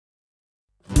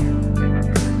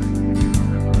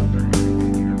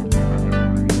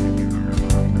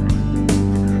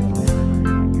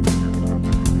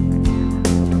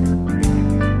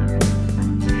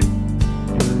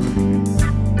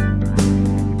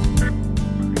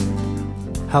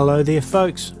Hello there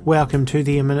folks, welcome to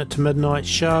the A Minute to Midnight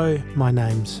Show. My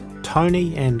name's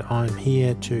Tony and I'm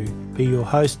here to be your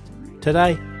host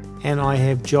today, and I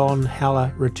have John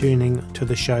Haller returning to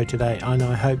the show today, and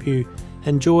I hope you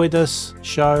enjoy this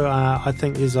show. I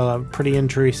think there's a pretty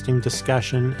interesting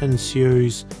discussion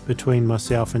ensues between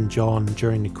myself and John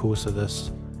during the course of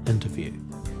this interview.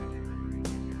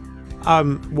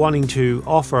 I'm wanting to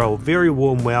offer a very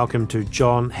warm welcome to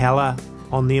John Haller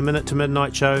on the A Minute to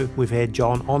Midnight Show. We've had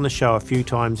John on the show a few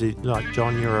times. Like,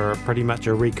 John, you're pretty much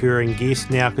a recurring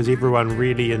guest now because everyone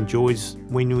really enjoys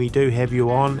when we do have you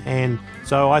on, and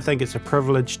so I think it's a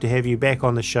privilege to have you back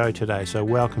on the show today. So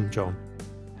welcome, John.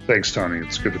 Thanks, Tony.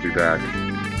 It's good to be back.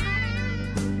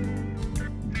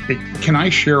 Hey, can I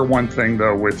share one thing,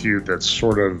 though, with you that's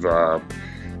sort of,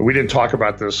 we didn't talk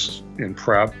about this in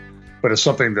prep, but it's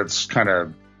something that's kind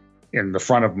of in the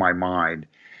front of my mind.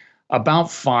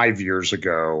 About 5 years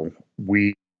ago,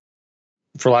 we,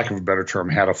 for lack of a better term,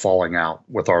 had a falling out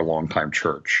with our longtime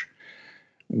church.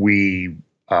 I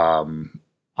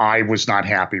was not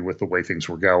happy with the way things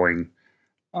were going.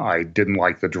 I didn't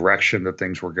like the direction that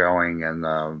things were going, and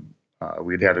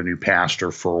we'd had a new pastor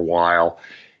for a while.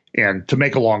 And to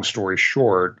make a long story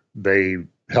short, they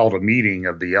held a meeting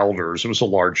of the elders. It was a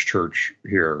large church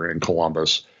here in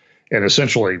Columbus, and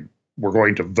essentially were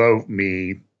going to vote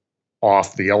me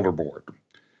off the elder board.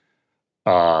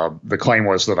 The claim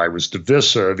was that I was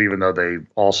divisive, even though they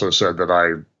also said that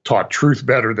I taught truth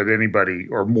better than anybody,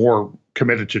 or more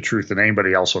committed to truth than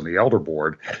anybody else on the elder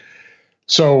board.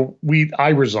 So I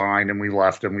resigned and we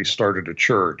left and we started a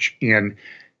church. And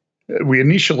we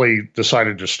initially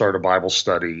decided to start a Bible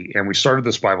study, and we started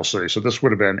this Bible study. So this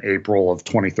would have been April of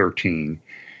 2013.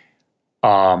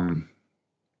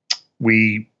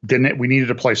 We needed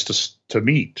a place to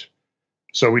meet.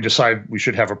 So we decided we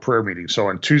should have a prayer meeting. So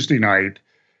on Tuesday night,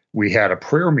 we had a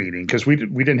prayer meeting because we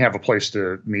didn't have a place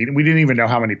to meet, and we didn't even know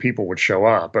how many people would show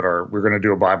up. But we're going to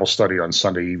do a Bible study on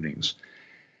Sunday evenings.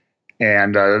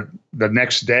 And the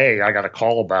next day, I got a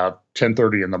call about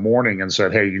 10:30 in the morning and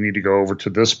said, "Hey, you need to go over to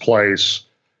this place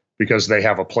because they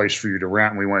have a place for you to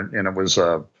rent." And we went, and it was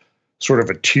a sort of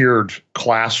a tiered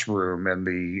classroom in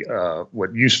the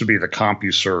what used to be the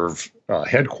CompuServe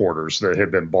headquarters that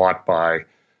had been bought by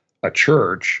a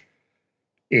church.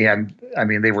 And I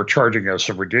mean, they were charging us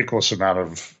a ridiculous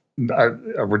amount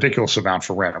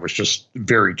for rent. It was just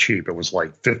very cheap. It was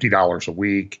like $50 a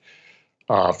week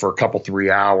for a couple,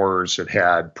 3 hours. It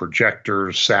had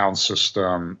projectors, sound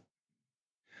system,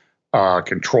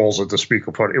 controls at the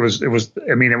speaker put. It was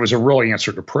a real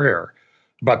answer to prayer.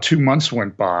 About 2 months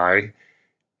went by,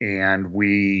 and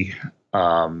we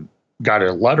got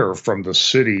a letter from the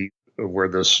city where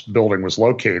this building was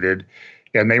located,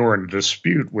 and they were in a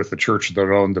dispute with the church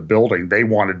that owned the building. They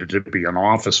wanted it to be an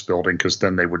office building because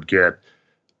then they would get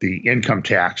the income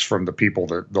tax from the people,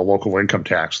 the local income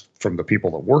tax from the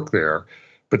people that work there.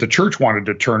 But the church wanted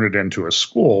to turn it into a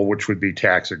school, which would be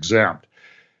tax exempt.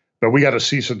 But we got a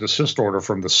cease and desist order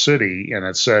from the city, and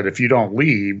it said, if you don't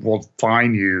leave, we'll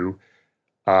fine you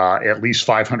at least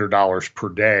 $500 per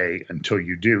day until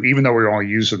you do, even though we were only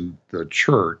using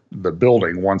the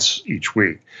building once each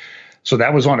week. So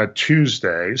that was on a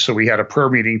Tuesday. So we had a prayer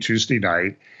meeting Tuesday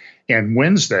night, and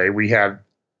Wednesday we had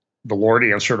the Lord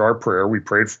answered our prayer. We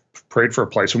prayed for a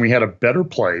place, and we had a better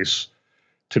place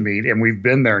to meet. And we've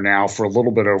been there now for a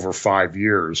little bit over 5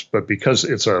 years. But because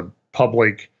it's a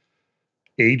public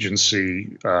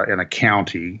agency in a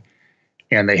county,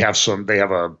 and they have some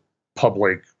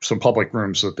public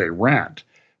rooms that they rent,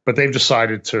 but they've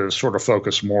decided to sort of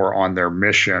focus more on their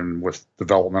mission with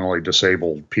developmentally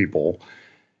disabled people.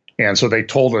 And so they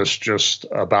told us just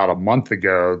about a month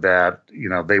ago that,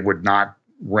 they would not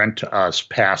rent to us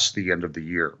past the end of the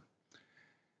year.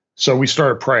 So we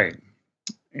started praying.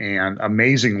 And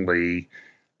amazingly,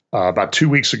 about 2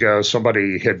 weeks ago,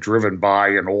 somebody had driven by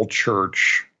an old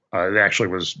church. It actually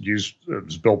was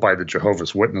built by the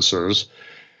Jehovah's Witnesses.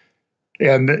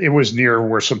 And it was near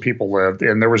where some people lived.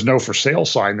 And there was no for sale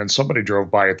sign. Then somebody drove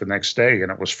by it the next day,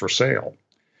 and it was for sale.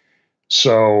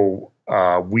 So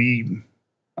we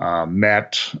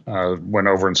went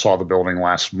over and saw the building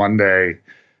last Monday,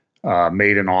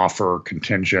 made an offer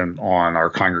contingent on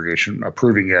our congregation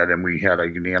approving it, and we had a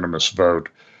unanimous vote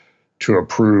to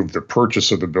approve the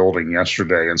purchase of the building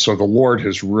yesterday. And so the Lord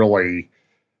has really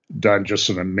done just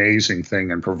an amazing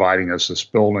thing in providing us this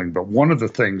building. But one of the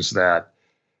things that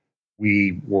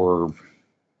we were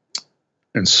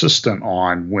insistent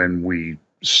on when we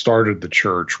started the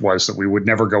church was that we would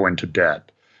never go into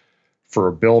debt for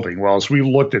a building. Well, as we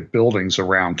looked at buildings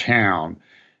around town,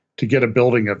 to get a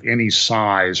building of any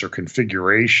size or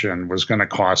configuration was going to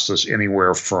cost us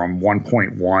anywhere from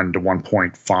 $1.1 to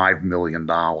 $1.5 million.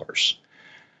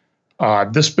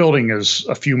 This building is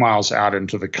a few miles out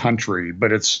into the country,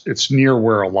 but it's near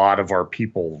where a lot of our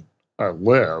people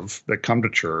live that come to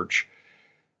church.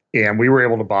 And we were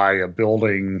able to buy a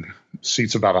building,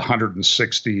 seats about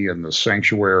 160, and the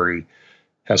sanctuary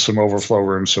has some overflow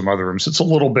rooms, some other rooms. It's a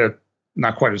little bit,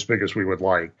 not quite as big as we would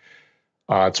like.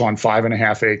 It's on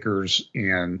 5.5 acres,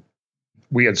 and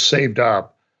we had saved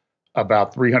up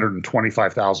about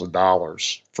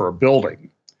 $325,000 for a building.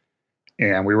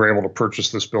 And we were able to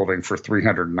purchase this building for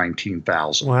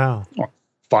 $319,000. Wow.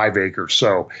 5 acres.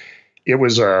 So it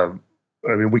was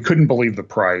we couldn't believe the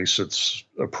price. It's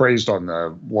appraised on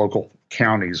the local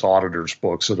county's auditor's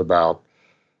books at about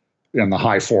in the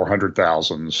high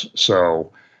 400,000s.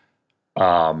 So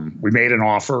we made an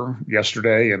offer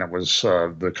yesterday, and it was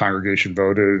the congregation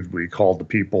voted. We called the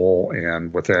people,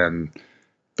 and within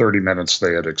 30 minutes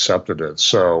they had accepted it.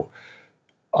 So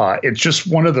it's just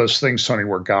one of those things, Tony,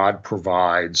 where God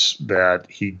provides that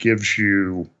He gives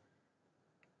you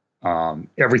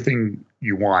everything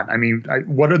you want. I mean,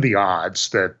 what are the odds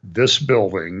that this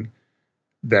building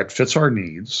that fits our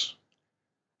needs,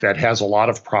 that has a lot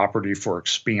of property for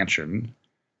expansion,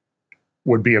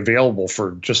 would be available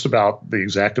for just about the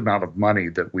exact amount of money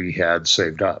that we had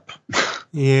saved up?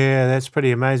 Yeah, that's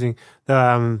pretty amazing.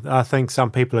 I think some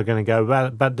people are going to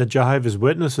go, but the Jehovah's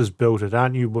Witnesses built it.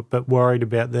 Aren't you a bit worried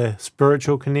about the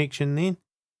spiritual connection then?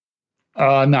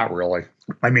 Not really.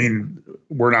 I mean,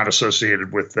 we're not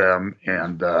associated with them.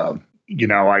 And, I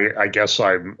guess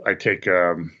I take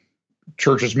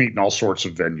churches meet in all sorts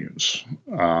of venues.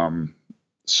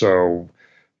 So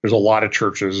there's a lot of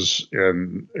churches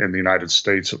in the United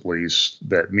States, at least,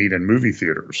 that meet in movie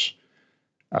theaters.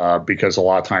 Because a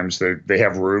lot of times they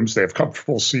have rooms, they have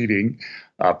comfortable seating,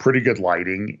 pretty good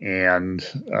lighting, and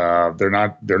they're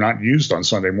not used on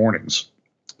Sunday mornings.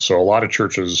 So a lot of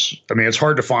churches, I mean, it's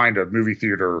hard to find a movie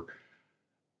theater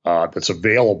that's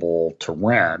available to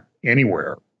rent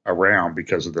anywhere around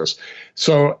because of this.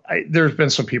 So there's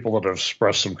been some people that have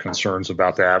expressed some concerns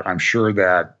about that. I'm sure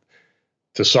that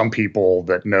to some people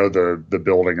that know the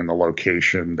building and the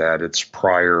location, that its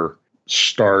prior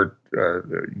start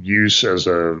use as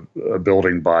a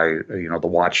building by the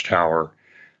Watchtower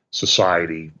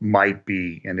Society might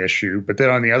be an issue. But then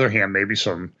on the other hand, maybe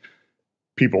some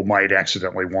people might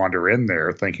accidentally wander in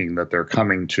there thinking that they're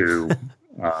coming to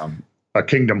a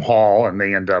Kingdom Hall, and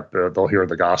they end up they'll hear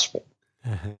the gospel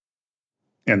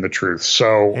and the truth.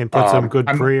 So and put some good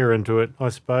prayer into it, I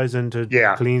suppose, into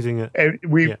cleansing it. And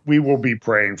we will be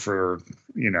praying for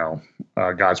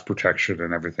God's protection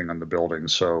and everything on the building.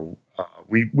 So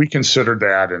we considered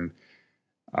that, and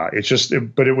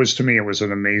but it was, to me, it was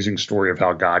an amazing story of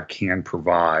how God can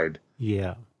provide.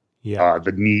 Yeah.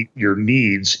 Your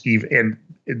needs, even, and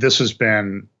this has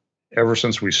been ever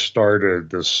since we started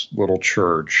this little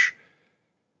church.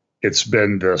 It's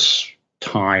been this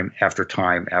time after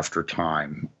time after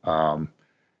time.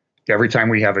 Every time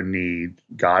we have a need,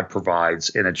 God provides,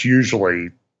 and it's usually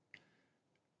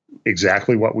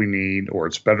exactly what we need, or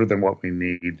it's better than what we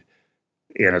need,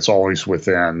 and it's always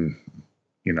within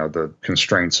the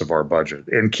constraints of our budget,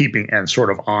 and keeping and sort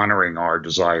of honoring our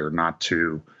desire not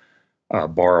to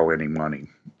borrow any money.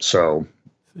 So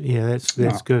yeah,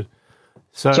 that's good.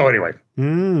 So anyway,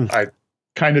 I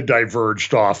kind of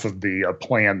diverged off of the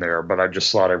plan there, but I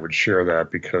just thought I would share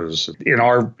that because in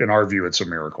our view, it's a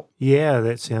miracle. Yeah,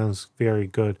 that sounds very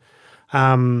good.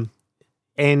 And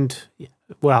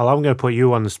well, I'm going to put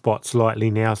you on the spot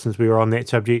slightly now, since we were on that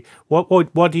subject.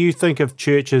 What do you think of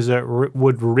churches that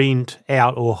would rent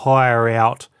out or hire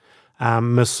out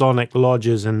Masonic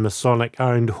lodges and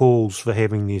Masonic-owned halls for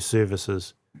having their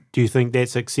services? Do you think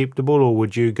that's acceptable, or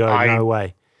would you go no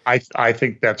way? I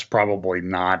think that's probably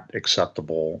not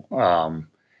acceptable.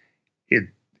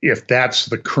 If that's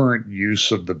the current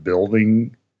use of the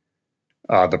building,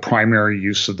 the primary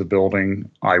use of the building,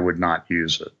 I would not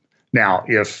use it. Now,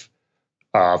 if,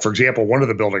 for example, one of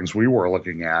the buildings we were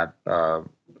looking at, a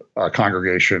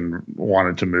congregation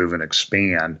wanted to move and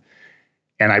expand,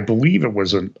 and I believe it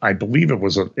was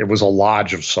a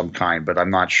lodge of some kind, but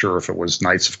I'm not sure if it was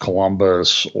Knights of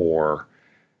Columbus or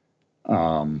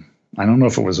I don't know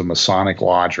if it was a Masonic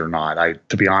lodge or not.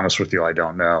 To be honest with you, I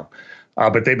don't know.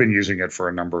 But they've been using it for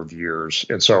a number of years.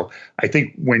 And so I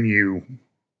think when you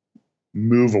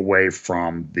move away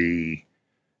from when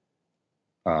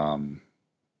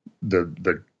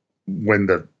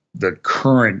the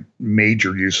current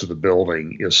major use of the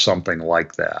building is something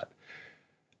like that,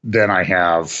 then I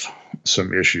have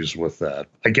some issues with that.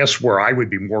 I guess where I would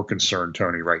be more concerned,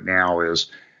 Tony, right now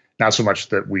is not so much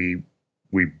that we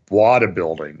bought a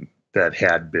building that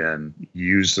had been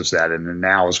used as that and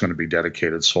now is going to be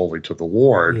dedicated solely to the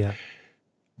Lord. Yeah.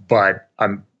 But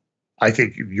I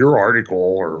think your article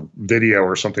or video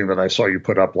or something that I saw you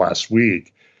put up last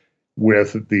week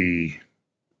with the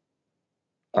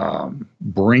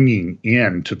bringing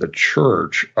into the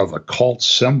church of occult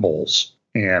symbols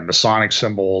and Masonic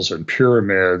symbols and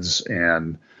pyramids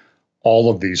and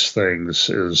all of these things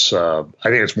is, I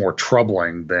think it's more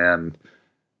troubling than,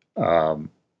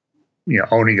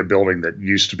 owning a building that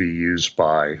used to be used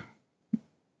by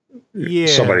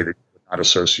somebody that you would not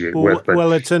associate with. But,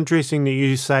 well, it's interesting that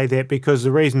you say that, because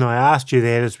the reason I asked you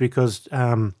that is because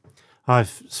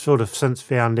I've sort of since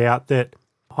found out that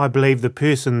I believe the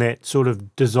person that sort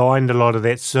of designed a lot of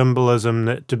that symbolism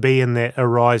that to be in that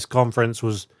Arise conference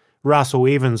was Russell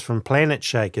Evans from Planet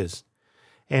Shakers.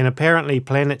 And apparently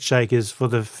Planet Shakers for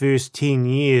the first 10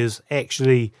 years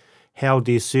actually held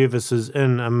their services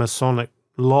in a Masonic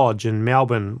lodge in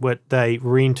Melbourne, what they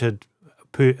rented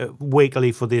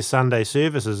weekly for their Sunday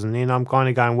services. And then I'm kind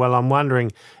of going, well, I'm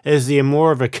wondering, is there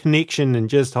more of a connection than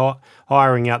just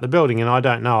hiring out the building? And I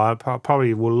don't know. I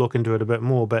probably will look into it a bit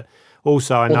more. But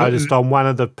also I noticed on one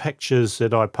of the pictures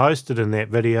that I posted in that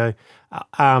video,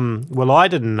 well, I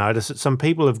didn't notice it. Some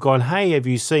people have gone, hey, have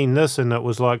you seen this? And it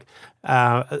was like,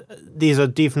 there's a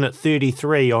definite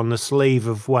 33 on the sleeve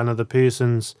of one of the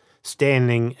persons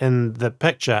standing in the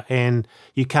picture, and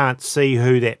you can't see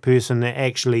who that person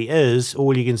actually is.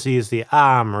 All you can see is their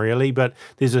arm, really, but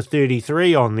there's a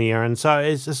 33 on there. And so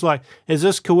it's just like, is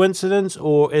this coincidence,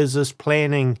 or is this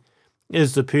planning?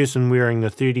 Is the person wearing the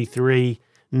 33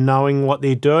 knowing what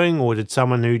they're doing, or did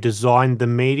someone who designed the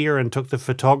media and took the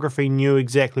photography knew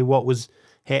exactly what was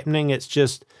happening? It's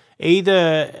just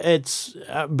either it's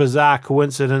bizarre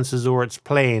coincidences or it's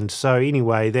planned. So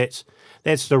anyway, that's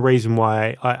the reason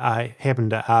why I happened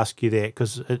to ask you that,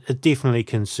 because it definitely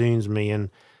concerns me. And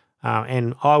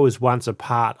I was once a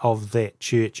part of that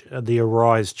church, the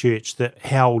Arise Church, that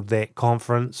held that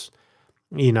conference,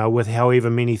 with however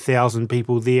many thousand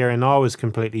people there. And I was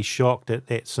completely shocked at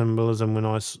that symbolism when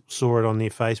I saw it on their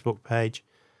Facebook page.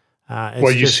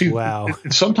 Wow.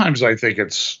 Sometimes I think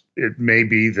it may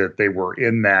be that they were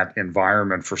in that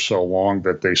environment for so long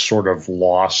that they sort of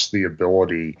lost the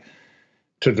ability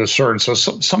to discern. So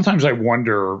sometimes I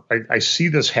wonder, I see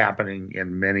this happening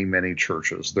in many, many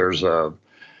churches. There's a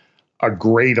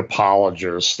great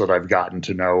apologist that I've gotten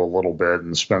to know a little bit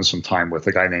and spend some time with,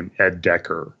 a guy named Ed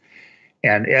Decker.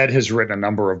 And Ed has written a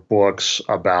number of books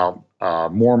about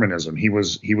Mormonism. He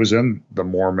was in the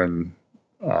Mormon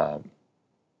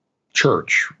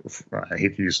church. I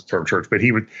hate to use the term church, but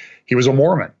he was a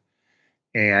Mormon,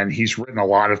 and he's written a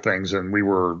lot of things. And we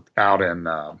were out in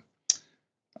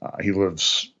he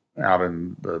lives out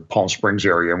in the Palm Springs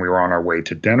area, and we were on our way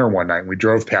to dinner one night, and we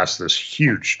drove past this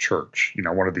huge church,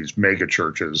 one of these mega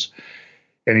churches.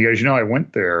 And he goes, I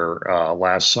went there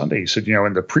last Sunday. He said,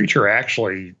 and the preacher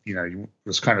actually, it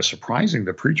was kind of surprising.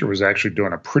 The preacher was actually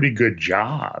doing a pretty good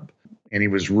job, and he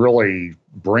was really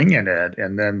bringing it.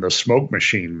 And then the smoke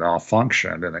machine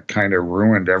malfunctioned, and it kind of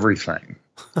ruined everything.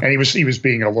 And he was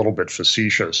being a little bit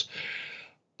facetious.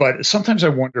 But sometimes I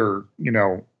wonder,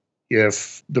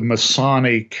 if the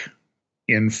Masonic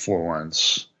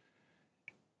influence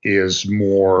is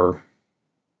more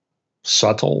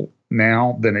subtle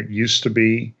now than it used to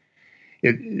be.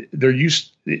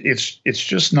 It's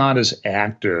just not as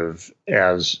active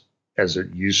as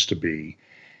it used to be.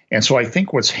 And so I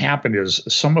think what's happened is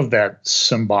some of that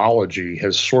symbology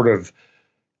has sort of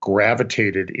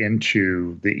gravitated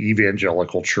into the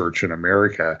evangelical church in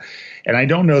America. And I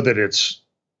don't know that it's,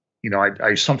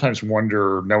 I sometimes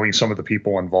wonder, knowing some of the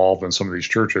people involved in some of these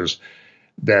churches,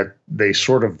 that they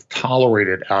sort of tolerate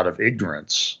it out of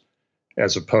ignorance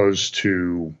as opposed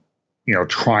to,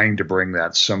 trying to bring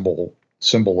that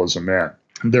symbolism in.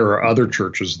 There are other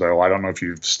churches, though. I don't know if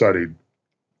you've studied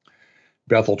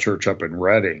Bethel Church up in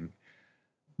Redding,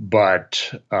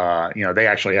 but, they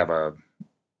actually have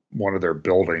one of their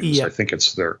buildings. Yep. I think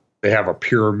they have a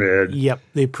pyramid. Yep.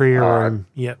 The prayer room.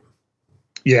 Yep.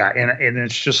 Yeah, and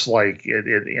it's just like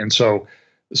and so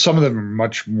some of them are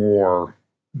much more.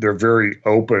 They're very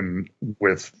open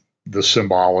with the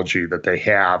symbology that they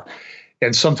have,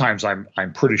 and sometimes I'm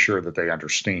pretty sure that they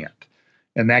understand.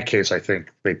 In that case, I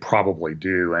think they probably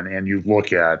do. And you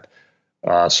look at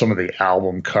some of the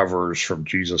album covers from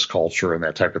Jesus Culture and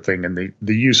that type of thing, and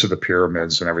the use of the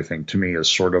pyramids and everything, to me, is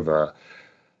sort of a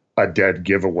dead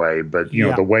giveaway. But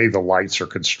the way the lights are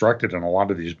constructed in a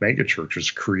lot of these mega churches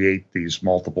create these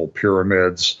multiple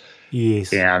pyramids.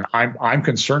 Yes, and I'm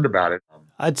concerned about it.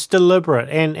 It's deliberate,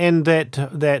 and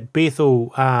that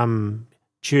Bethel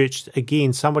church,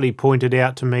 again, somebody pointed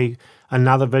out to me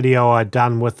another video I'd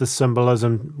done with the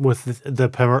symbolism with the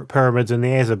pyramids and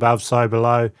the as above, so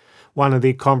below. One of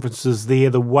their conferences there,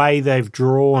 the way they've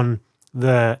drawn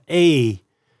the E,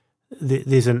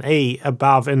 there's an E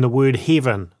above in the word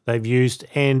heaven they've used,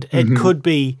 and it could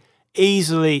be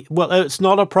easily, well, it's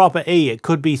not a proper E, it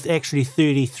could be actually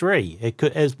 33. It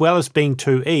could, as well as being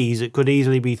two E's, it could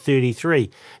easily be 33.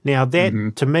 Now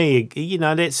that, to me, you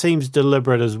know, that seems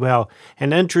deliberate as well.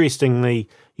 And interestingly,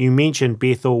 you mentioned,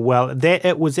 Bethel, well, that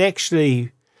it was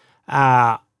actually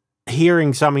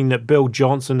hearing something that Bill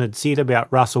Johnson had said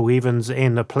about Russell Evans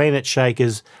and the Planet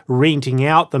Shakers renting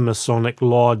out the Masonic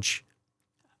Lodge.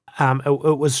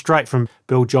 It was straight from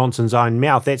Bill Johnson's own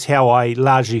mouth. That's how I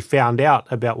largely found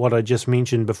out about what I just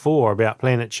mentioned before about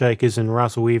Planet Shakers and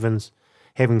Russell Evans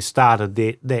having started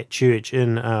that church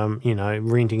in, you know,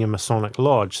 renting a Masonic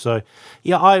lodge. So,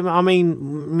 yeah, I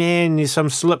mean, man, there's some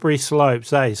slippery slopes,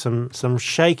 some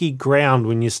shaky ground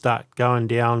when you start going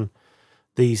down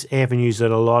these avenues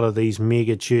that a lot of these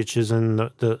mega churches and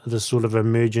the sort of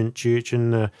emergent church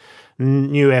and the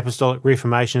New Apostolic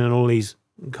Reformation and all these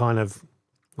kind of,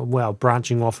 well,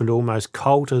 branching off into almost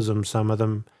cultism, some of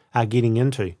them are getting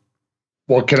into.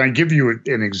 Well, can I give you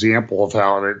an example of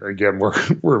how, again,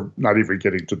 we're not even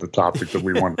getting to the topic that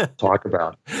we want to talk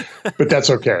about, but that's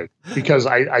okay, because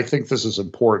I think this is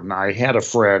important. I had a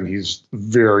friend, he's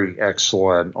very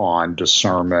excellent on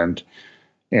discernment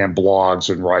and blogs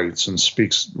and writes and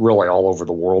speaks really all over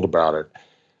the world about it.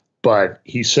 But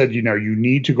he said, you know, you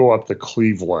need to go up to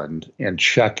Cleveland and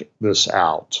check this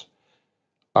out.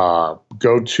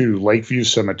 Go to Lakeview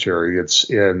Cemetery. It's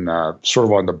in sort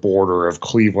of on the border of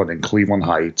Cleveland and Cleveland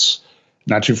Heights.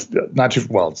 Not too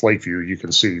well. It's Lakeview. You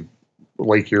can see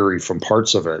Lake Erie from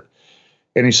parts of it.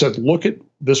 And he said, look at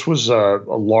this was a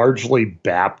largely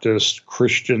Baptist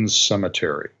Christian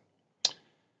cemetery.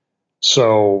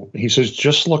 So he says,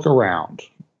 just look around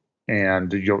and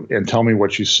tell me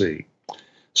what you see.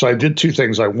 So I did two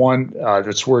things.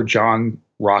 That's where John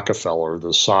Rockefeller,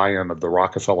 the scion of the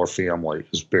Rockefeller family,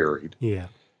 is buried. Yeah.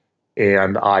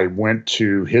 And I went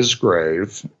to his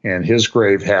grave, and his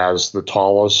grave has the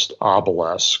tallest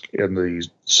obelisk in the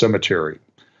cemetery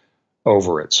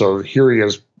over it. So here he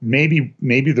is, maybe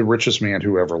the richest man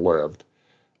who ever lived,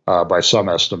 by some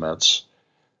estimates.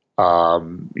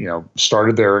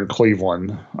 Started there in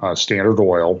Cleveland, Standard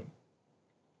Oil,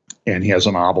 and he has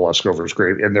an obelisk over his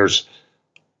grave. And there's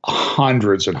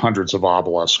hundreds and hundreds of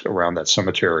obelisks around that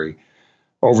cemetery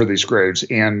over these graves.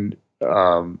 And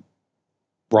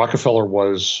Rockefeller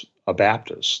was a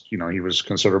Baptist. You know, he was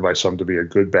considered by some to be a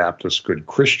good Baptist, good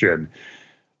Christian.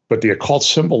 But the occult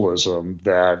symbolism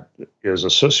that is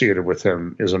associated with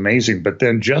him is amazing. But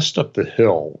then just up the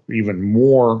hill, even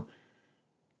more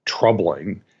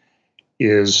troubling,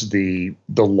 is the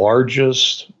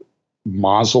largest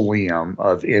mausoleum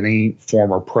of any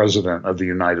former president of the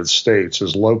United States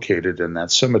is located in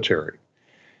that cemetery.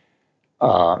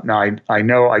 Now, I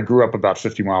know I grew up about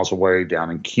 50 miles away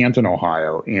down in Canton,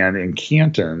 Ohio, and in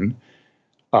Canton,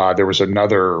 there was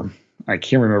another, I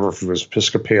can't remember if it was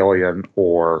Episcopalian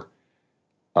or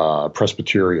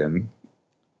Presbyterian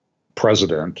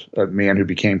president, a man who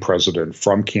became president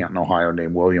from Canton, Ohio,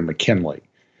 named William McKinley.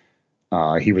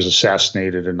 He was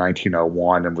assassinated in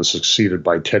 1901 and was succeeded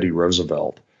by Teddy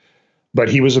Roosevelt. But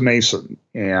he was a Mason,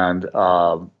 and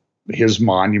his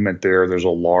monument there's a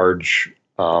large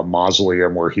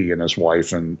mausoleum where he and his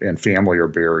wife and family are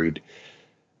buried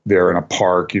there in a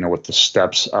park, you know, with the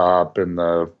steps up, and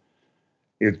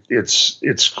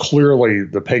it's clearly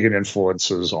the pagan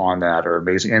influences on that are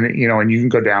amazing. And, you know, and you can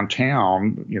go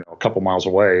downtown, you know, a couple miles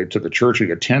away to the church he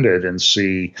attended and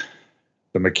see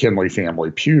the McKinley family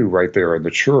pew right there in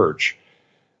the church.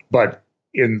 But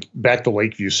back to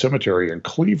Lakeview Cemetery in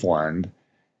Cleveland,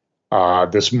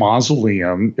 this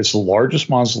mausoleum is the largest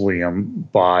mausoleum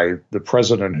by the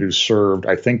president who served,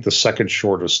 I think, the second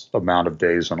shortest amount of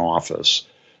days in office,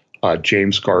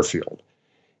 James Garfield.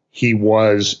 He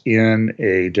was in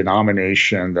a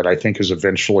denomination that I think has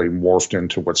eventually morphed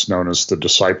into what's known as the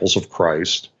Disciples of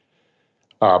Christ.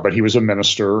 But he was a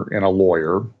minister and a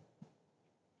lawyer.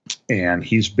 And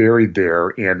he's buried there,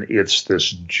 and it's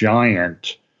this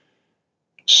giant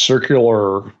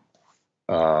circular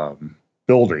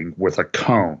building with a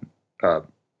cone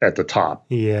at the top.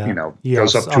 Yeah, you know,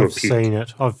 yes, goes up to I've a peak. seen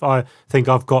it. I think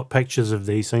I've got pictures of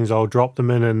these things. I'll drop them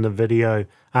in the video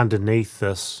underneath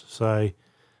this. So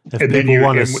if and people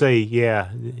want to see,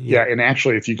 yeah. And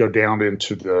actually, if you go down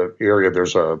into the area,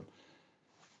 there's a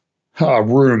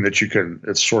room that you can.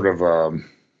 It's sort of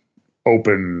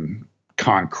open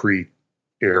concrete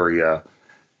area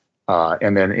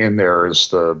And then in there is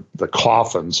the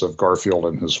coffins of Garfield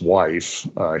and his wife.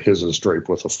 His is draped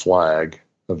with a flag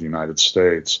of the United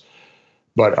States.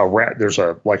 But there's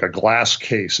like a glass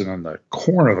case, and in the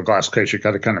corner of the glass case, you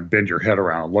got to kind of bend your head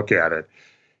around and look at it,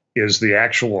 is the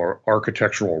actual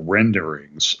architectural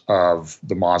renderings of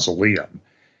the mausoleum.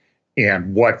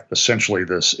 And what essentially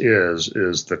this is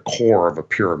the core of a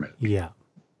pyramid. Yeah.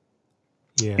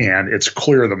 Yeah. And it's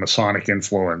clear the Masonic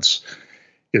influence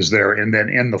is there. And then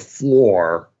in the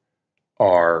floor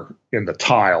in the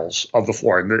tiles of the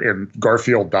floor. And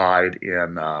Garfield died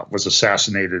was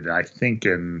assassinated, I think,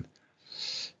 in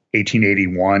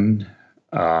 1881.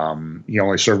 He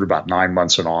only served about 9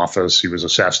 months in office. He was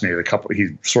assassinated he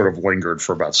sort of lingered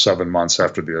for about 7 months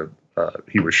after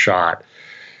he was shot.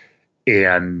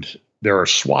 And there are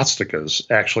swastikas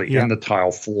actually in the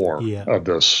tile floor of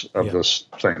this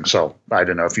thing. So I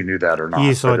don't know if you knew that or not.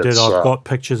 Yes, I did. I've got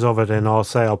pictures of it, and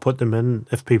I'll put them in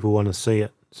if people want to see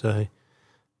it. So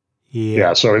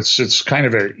yeah. So it's kind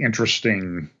of an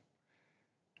interesting.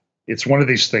 It's one of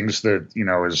these things that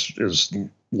is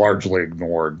largely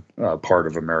ignored part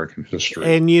of American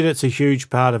history. And yet it's a huge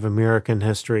part of American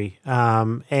history.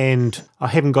 And I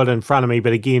haven't got it in front of me,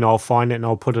 but again, I'll find it and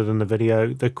I'll put it in the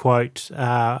video. The quote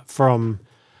from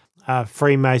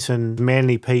Freemason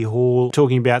Manly P. Hall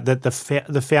talking about that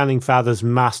the Founding Fathers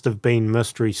must have been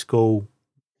mystery school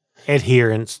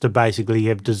adherents to basically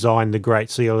have designed the Great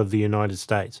Seal of the United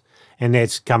States. And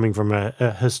that's coming from a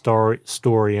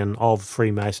historian of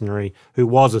Freemasonry who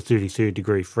was a 33rd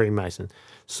degree Freemason.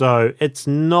 So it's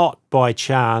not by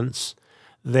chance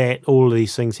that all of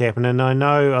these things happen. And I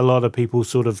know a lot of people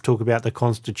sort of talk about the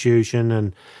Constitution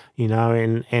and,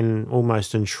 and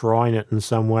almost enshrine it in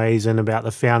some ways, and about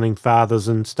the Founding Fathers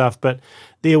and stuff. But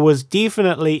there was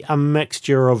definitely a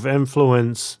mixture of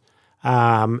influence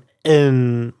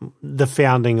in the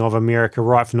founding of America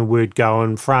right from the word go,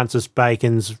 and Francis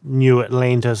Bacon's New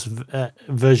Atlantis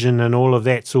vision and all of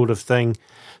that sort of thing.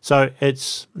 So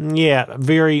it's,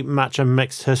 very much a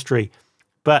mixed history.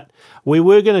 But we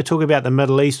were going to talk about the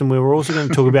Middle East, and we were also going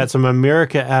to talk about some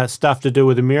America stuff to do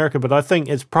with America, but I think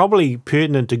it's probably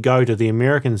pertinent to go to the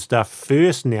American stuff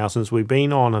first now, since we've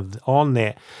been on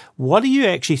that. What do you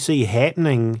actually see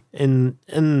happening in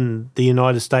the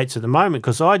United States at the moment?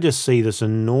 Because I just see this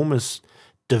enormous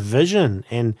division,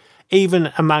 and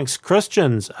even amongst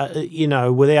Christians,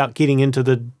 without getting into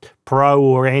the pro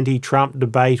or anti-Trump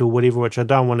debate or whatever, which I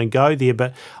don't want to go there,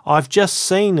 but I've just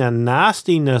seen a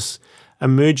nastiness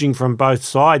emerging from both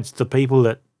sides. The people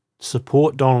that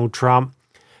support Donald Trump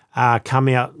come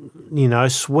out,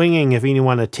 swinging if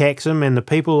anyone attacks him, and the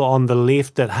people on the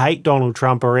left that hate Donald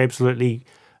Trump are absolutely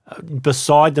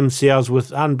beside themselves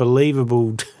with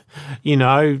unbelievable,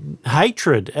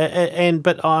 hatred.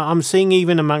 But I'm seeing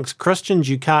even amongst Christians,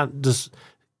 you can't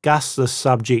discuss this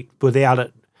subject without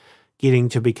it getting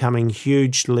to becoming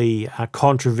hugely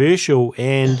controversial,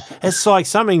 and it's like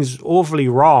something's awfully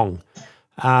wrong.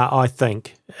 I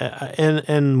think,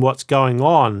 in what's going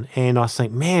on. And I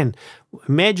think, man,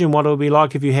 imagine what it would be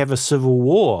like if you have a civil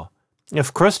war.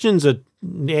 If Christians are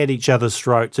at each other's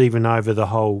throats, even over the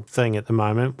whole thing at the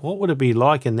moment, what would it be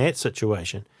like in that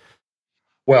situation?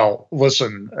 Well,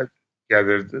 listen,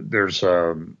 there's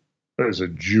a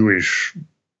Jewish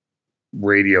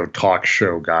radio talk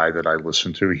show guy that I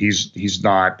listen to. He's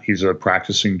a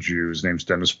practicing Jew. His name's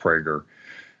Dennis Prager.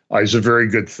 He's a very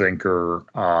good thinker.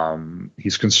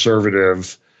 He's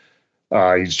conservative.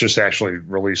 He's just actually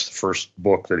released the first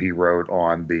book that he wrote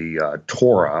on the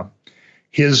Torah.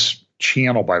 His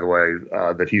channel, by the way,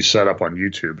 that he set up on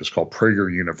YouTube is called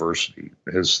Prager University.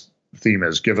 His theme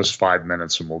is "Give us 5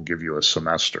 minutes and we'll give you a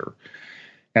semester."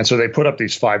 And so they put up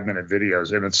these 5-minute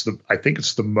videos, and I think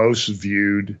it's the most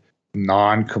viewed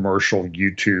non-commercial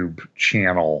YouTube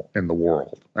channel in the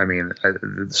world. I mean,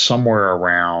 somewhere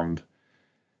around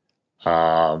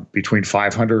between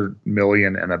 500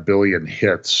 million and 1 billion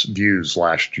views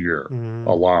last year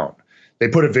alone. They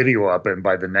put a video up, and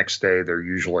by the next day, they're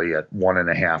usually at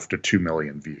 1.5 to 2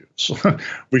 million views.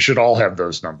 We should all have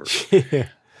those numbers.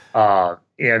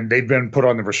 And they've been put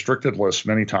on the restricted list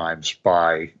many times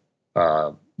by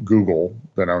Google,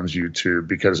 that owns YouTube,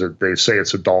 because they say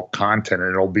it's adult content,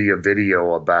 and it'll be a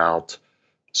video about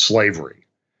slavery.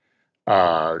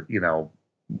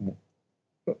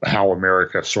 How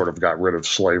America sort of got rid of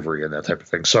slavery and that type of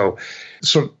thing. So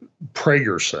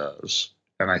Prager says,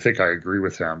 and I think I agree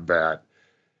with him, that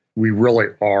we really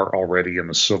are already in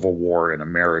a civil war in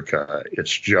America.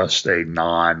 It's just a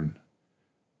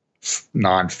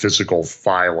non-physical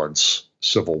violence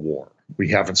civil war. We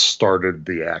haven't started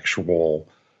the actual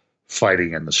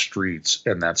fighting in the streets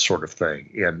and that sort of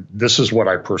thing. And this is what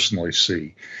I personally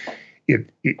see.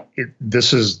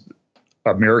 This is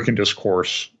American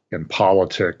discourse in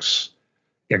politics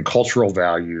and cultural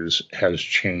values has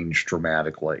changed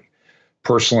dramatically.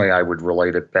 Personally, I would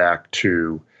relate it back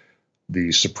to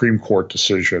the Supreme Court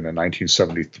decision in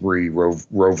 1973,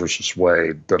 Roe versus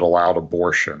Wade, that allowed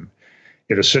abortion.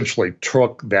 It essentially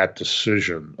took that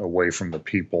decision away from the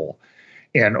people.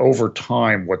 And over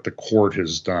time, what the court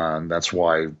has done, that's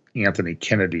why Anthony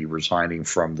Kennedy resigning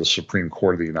from the Supreme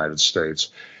Court of the United States,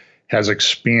 has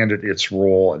expanded its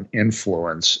role and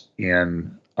influence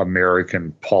in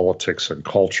American politics and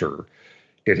culture.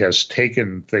 It has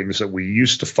taken things that we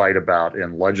used to fight about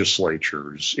in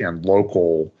legislatures and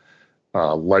local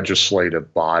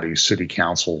legislative bodies, city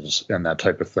councils, and that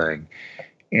type of thing,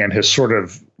 and has sort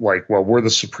of like, well, we're the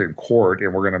Supreme Court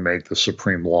and we're going to make the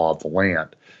supreme law of the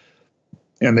land.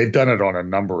 And they've done it on a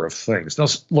number of things. Now,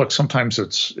 look, sometimes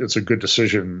it's a good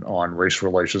decision on race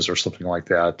relations or something like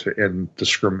that to end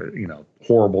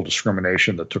horrible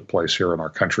discrimination that took place here in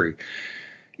our country.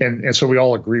 And so we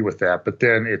all agree with that. But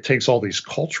then it takes all these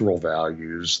cultural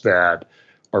values that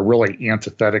are really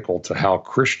antithetical to how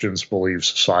Christians believe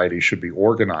society should be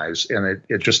organized, and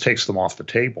it just takes them off the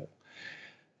table.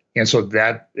 And so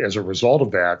that, as a result of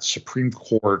that, Supreme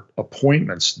Court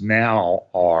appointments now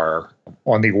are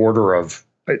on the order of,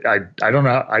 I don't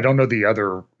know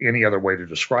any other way to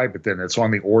describe it than it's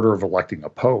on the order of electing a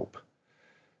pope,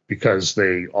 because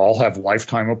they all have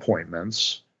lifetime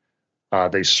appointments.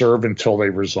 They serve until they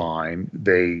resign.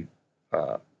 You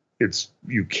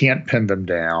can't pin them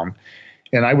down.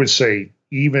 And I would say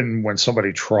even when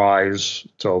somebody tries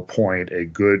to appoint a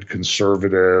good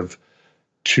conservative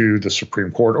to the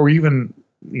Supreme Court, or even,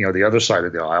 the other side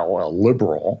of the aisle, a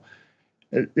liberal,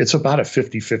 it's about a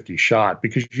 50-50 shot,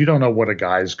 because you don't know what a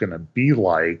guy is going to be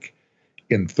like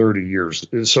in 30 years.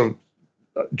 So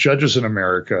judges in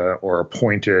America are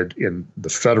appointed in the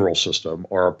federal system,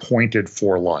 are appointed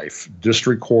for life: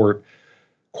 district court,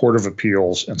 court of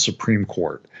appeals, and Supreme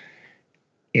Court.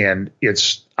 And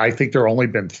I think there have only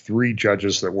been 3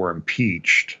 judges that were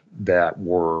impeached that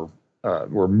were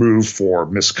moved for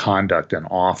misconduct in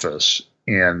office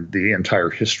in the entire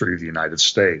history of the United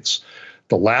States.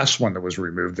 The last one that was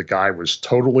removed, the guy was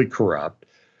totally corrupt.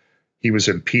 He was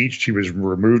impeached. He was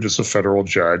removed as a federal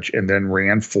judge, and then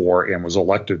ran for and was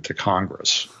elected to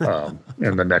Congress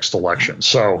in the next election.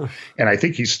 So, and I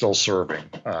think he's still serving.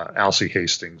 Alcee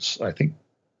Hastings, I think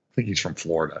he's from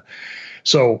Florida.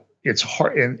 So it's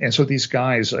hard. And so these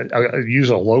guys, I use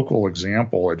a local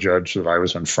example, a judge that I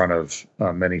was in front of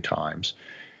many times.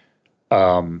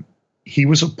 He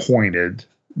was appointed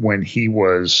when he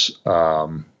was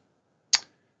appointed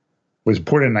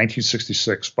in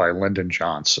 1966 by Lyndon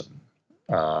Johnson,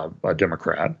 a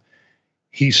Democrat.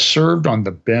 He served on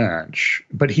the bench,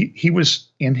 but he was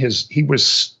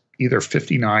either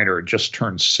 59 or had just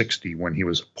turned 60 when he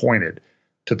was appointed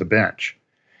to the bench.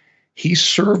 He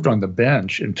served on the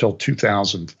bench until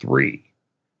 2003.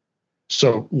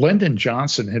 So Lyndon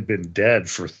Johnson had been dead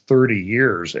for 30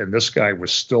 years, and this guy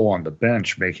was still on the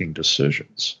bench making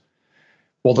decisions.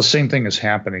 Well, the same thing is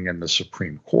happening in the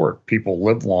Supreme Court. People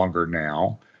live longer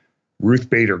now. Ruth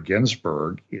Bader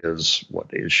Ginsburg is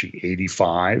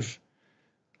 85?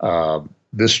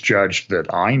 This judge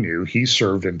that I knew, he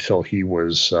served until he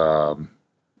was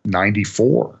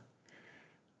 94.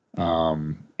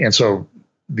 And so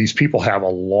these people have a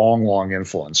long, long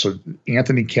influence. So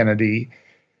Anthony Kennedy,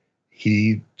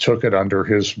 he took it under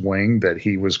his wing that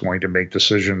he was going to make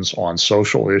decisions on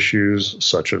social issues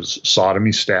such as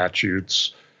sodomy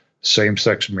statutes,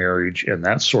 same-sex marriage, and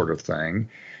that sort of thing.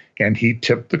 And he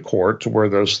tipped the court to where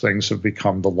those things have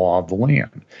become the law of the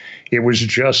land. It was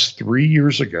just 3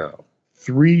 years ago,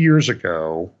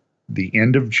 the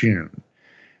end of June,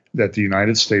 that the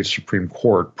United States Supreme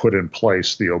Court put in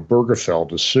place the Obergefell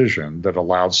decision that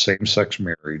allowed same-sex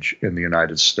marriage in the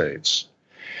United States.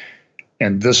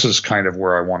 And this is kind of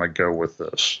where I want to go with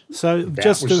this. So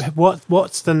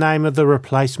what's the name of the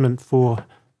replacement for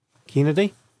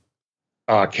Kennedy?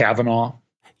 Kavanaugh.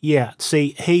 Yeah,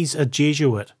 see, he's a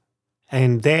Jesuit,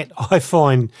 and that I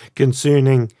find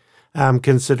concerning,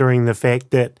 considering the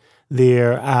fact that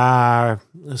there are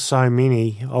so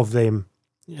many of them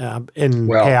in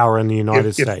power in the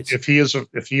United States. If he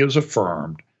is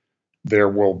affirmed, there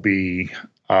will be,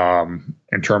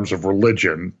 in terms of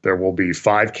religion, there will be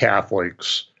 5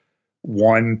 Catholics,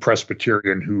 1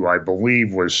 Presbyterian who I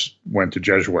believe went to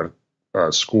Jesuit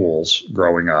schools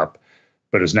growing up,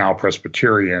 but is now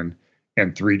Presbyterian,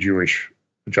 and 3 Jewish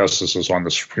justices on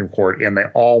the Supreme Court, and they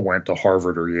all went to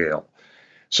Harvard or Yale.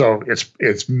 So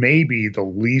it's maybe the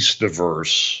least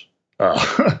diverse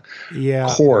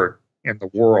Yeah. court in the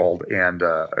world, and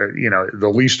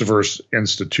the least diverse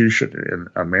institution in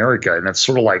America. And it's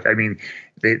sort of like, I mean,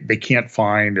 they can't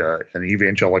find an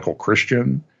evangelical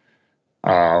Christian.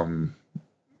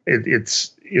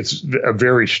 It's a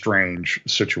very strange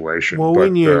situation. Well, but,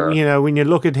 when you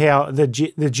look at how the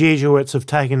Jesuits have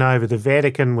taken over the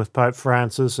Vatican with Pope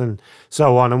Francis and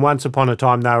so on, and once upon a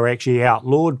time they were actually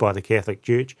outlawed by the Catholic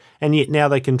Church, and yet now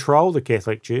they control the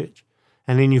Catholic Church,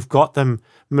 and then you've got them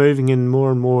moving in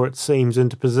more and more, it seems,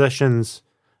 into positions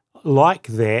like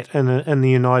that in the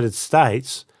United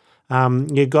States.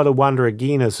 You've got to wonder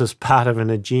again, is this part of an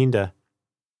agenda?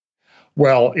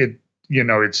 Well,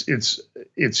 it's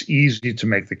easy to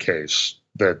make the case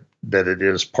that it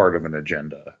is part of an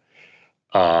agenda.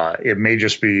 It may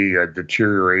just be a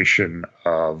deterioration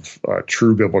of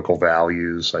true biblical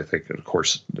values. I think, of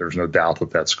course, there's no doubt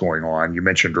that that's going on. You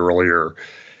mentioned earlier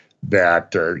that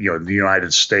the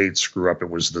United States grew up. It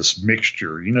was this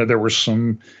mixture. There were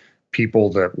some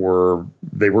people that were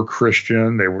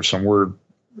Christian. Some were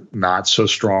not so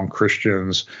strong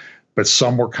Christians, but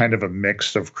some were kind of a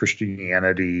mix of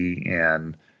Christianity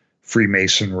and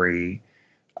Freemasonry,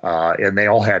 and they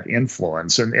all had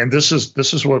influence. And this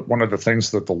is what one of the things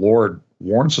that the Lord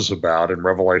warns us about in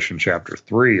Revelation chapter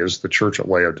 3 is the church at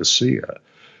Laodicea,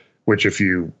 which I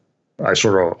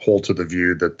sort of hold to the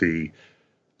view that the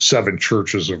 7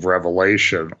 churches of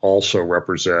Revelation also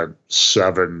represent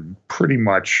 7 pretty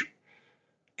much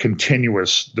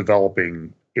continuous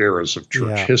developing eras of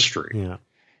church history. Yeah.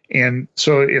 And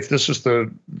so if this is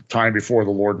the time before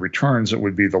the Lord returns, it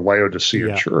would be the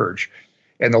Laodicean church.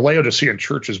 And the Laodicean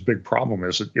church's big problem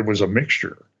is it was a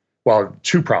mixture. Well,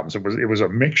 2 problems. It was a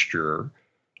mixture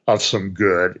of some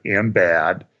good and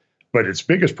bad, but its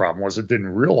biggest problem was it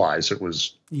didn't realize it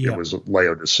was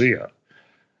Laodicea.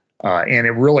 And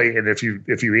if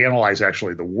you analyze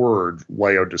actually the word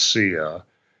Laodicea,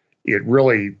 it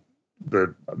really,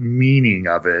 the meaning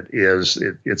of it is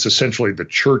it's essentially the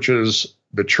church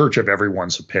of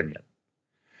everyone's opinion.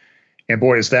 And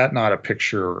boy, is that not a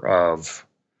picture of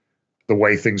the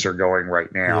way things are going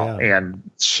right now. Yeah. And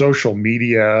social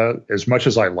media, as much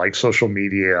as I like social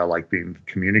media, I like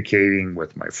communicating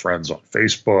with my friends on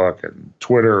Facebook and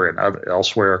Twitter and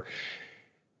elsewhere,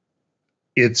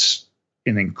 it's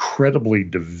an incredibly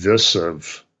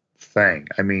divisive thing.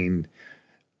 I mean,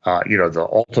 the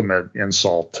ultimate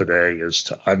insult today is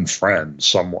to unfriend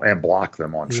someone and block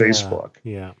them on Facebook.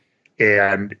 Yeah.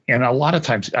 And a lot of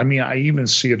times, I mean, I even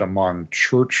see it among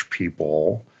church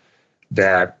people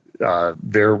that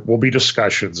there will be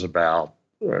discussions about,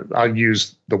 I'll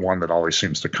use the one that always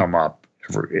seems to come up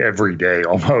every day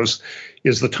almost,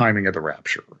 is the timing of the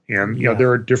rapture. And, there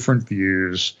are different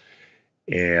views.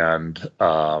 And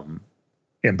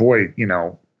boy,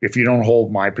 if you don't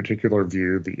hold my particular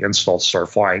view, the insults start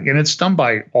flying. And it's done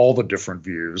by all the different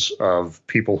views of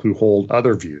people who hold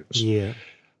other views. Yeah.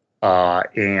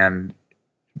 But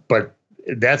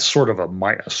that's sort of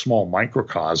a small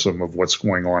microcosm of what's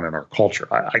going on in our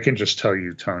culture. I can just tell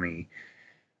you, Tony,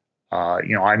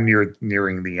 I'm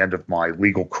nearing the end of my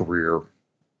legal career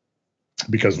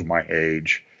because of my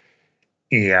age.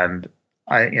 And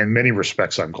in many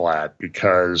respects, I'm glad,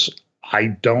 because I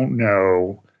don't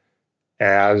know,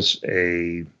 as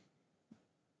a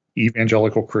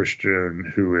evangelical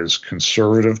Christian who is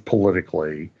conservative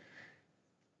politically,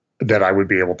 that I would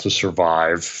be able to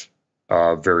survive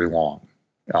very long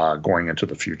going into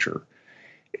the future.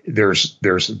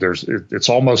 It's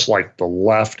almost like the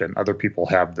left and other people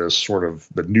have this sort of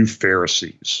the new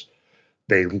Pharisees.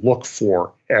 They look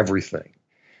for everything.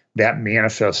 That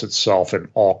manifests itself in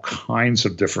all kinds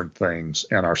of different things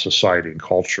in our society and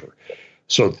culture.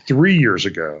 So 3 years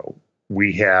ago,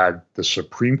 we had the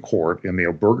Supreme Court in the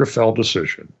Obergefell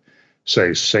decision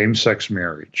say same-sex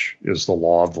marriage is the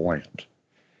law of the land.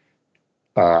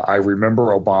 I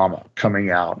remember Obama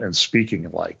coming out and speaking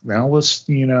like, now let's,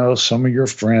 some of your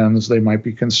friends, they might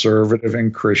be conservative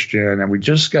and Christian, and we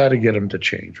just got to get them to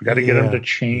change. We got to get them to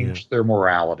change their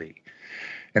morality.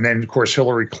 And then, of course,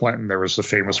 Hillary Clinton, there was the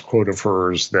famous quote of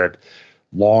hers that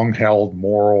long-held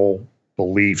moral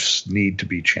beliefs need to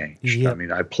be changed. Yep. I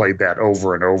mean, I played that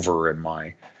over and over in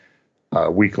my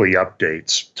weekly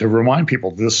updates to remind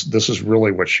people this is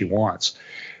really what she wants.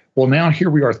 Well, now here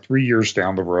we are 3 years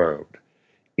down the road,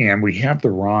 and we have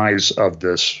the rise of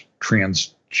this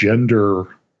transgender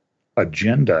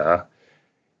agenda,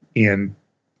 and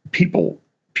people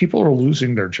are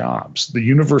losing their jobs. The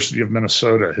University of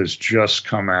Minnesota has just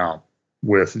come out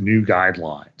with new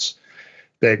guidelines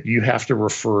that you have to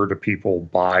refer to people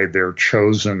by their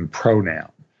chosen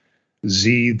pronoun,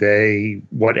 ze, they,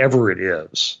 whatever it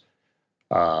is.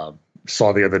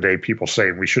 saw the other day people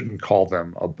saying we shouldn't call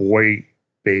them a boy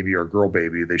baby or girl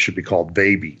baby. They should be called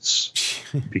babies.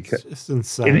 Because it's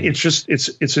insane.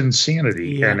 It's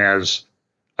insanity. Yeah. And as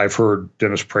I've heard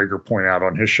Dennis Prager point out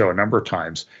on his show a number of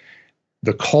times,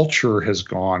 the culture has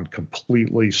gone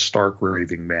completely stark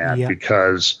raving mad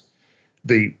because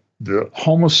the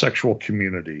homosexual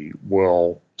community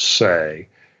will say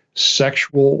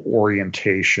sexual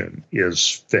orientation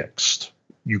is fixed.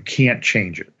 You can't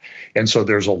change it. And so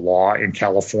there's a law in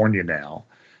California now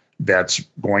that's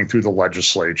going through the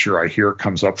legislature. I hear it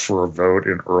comes up for a vote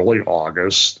in early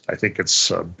August. I think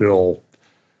it's Bill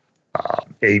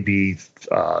AB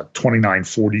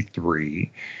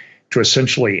 2943 to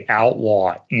essentially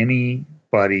outlaw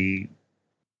anybody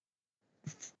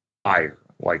higher,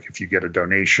 like if you get a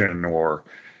donation or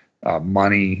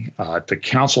money to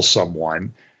counsel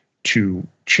someone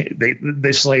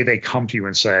they say they come to you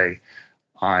and say,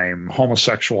 I'm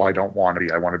homosexual, I don't want to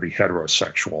be, I want to be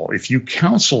heterosexual. If you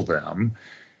counsel them,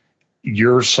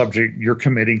 you're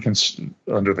committing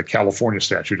under the California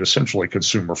statute, essentially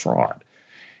consumer fraud.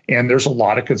 And there's a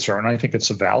lot of concern. I think it's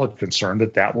a valid concern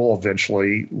that will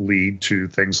eventually lead to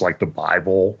things like the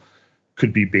Bible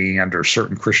could be banned, or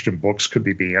certain Christian books could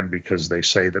be banned because they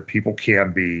say that people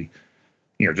can be,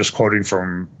 just quoting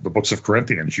from the books of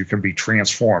Corinthians, you can be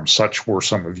transformed. Such were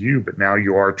some of you, but now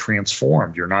you are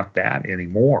transformed. You're not that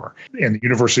anymore. In the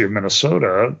University of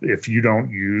Minnesota, if you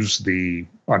don't use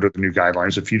under the new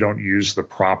guidelines, if you don't use the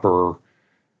proper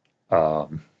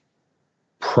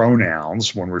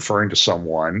pronouns when referring to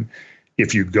someone,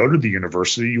 if you go to the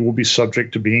university, you will be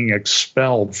subject to being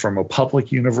expelled from a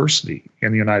public university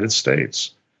in the United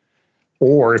States.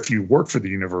 Or if you work for the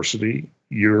university,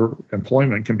 your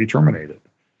employment can be terminated.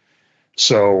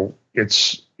 So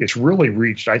it's really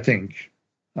reached, I think,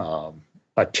 a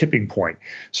tipping point.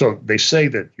 So they say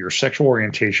that your sexual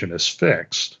orientation is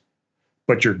fixed,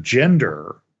 but your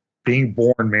gender, being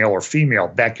born male or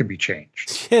female, that can be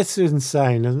changed. It's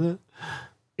insane, isn't it?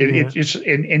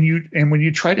 And when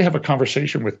you try to have a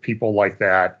conversation with people like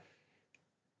that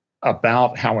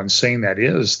about how insane that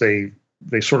is, they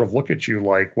sort of look at you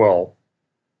like, well,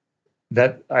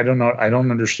 that I don't know, I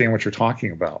don't understand what you're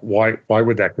talking about. Why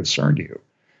would that concern you?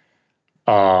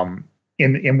 And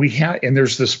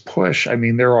there's this push. I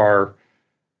mean, there are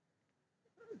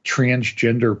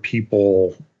transgender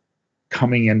people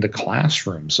coming into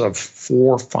classrooms of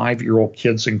 4 or 5-year-old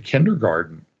kids in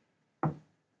kindergarten.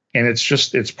 And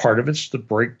it's part of it's to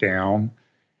break down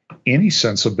any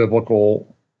sense of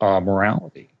biblical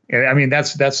morality. And I mean,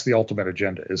 that's the ultimate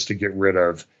agenda, is to get rid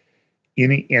of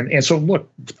any, and so look,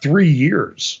 3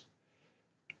 years.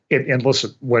 And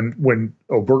listen, when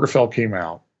Obergefell came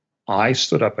out, I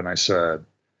stood up and I said,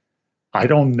 I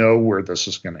don't know where this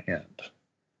is going to end,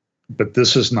 but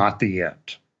this is not the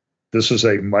end. This is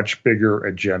a much bigger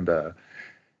agenda.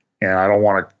 And I don't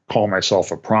want to call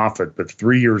myself a prophet, but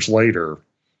 3 years later,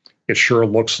 it sure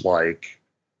looks like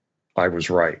I was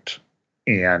right.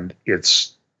 And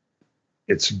it's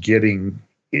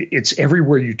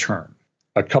everywhere you turn.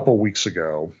 A couple weeks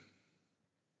ago,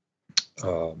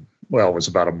 it was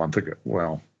about a month ago.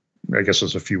 Well, I guess it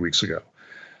was a few weeks ago.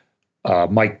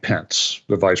 Mike Pence,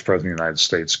 the Vice President of the United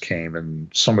States, came, and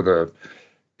some of the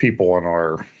people in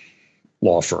our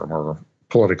law firm are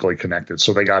politically connected,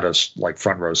 so they got us like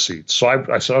front row seats. So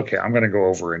I said, okay, I'm going to go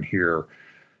over and hear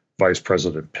Vice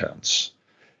President Pence.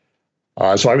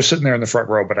 So I was sitting there in the front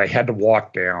row, but I had to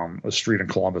walk down a street in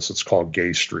Columbus. It's called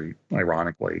Gay Street,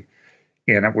 ironically.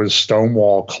 And it was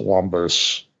Stonewall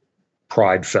Columbus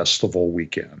Pride Festival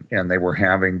weekend. And they were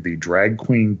having the drag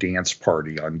queen dance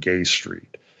party on Gay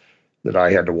Street that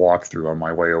I had to walk through on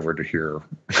my way over to hear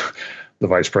the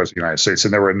Vice President of the United States.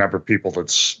 And there were a number of people that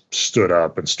stood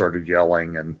up and started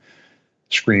yelling and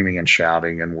screaming and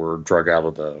shouting and were drug out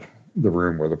of the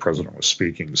room where the president was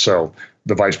speaking. So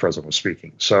the vice president was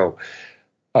speaking. So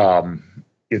I'm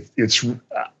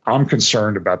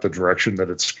concerned about the direction that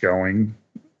it's going.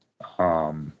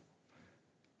 I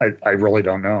really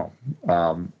don't know.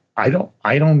 I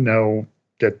don't know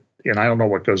that, and I don't know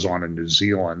what goes on in New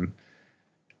Zealand.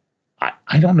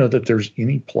 I don't know that there's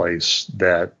any place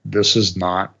that this is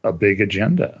not a big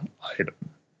agenda item.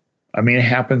 I mean, it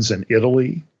happens in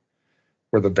Italy,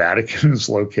 where the Vatican is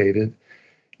located.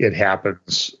 It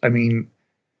happens. I mean,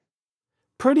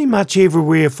 pretty much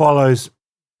everywhere follows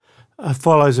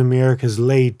America's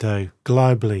lead, though,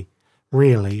 globally.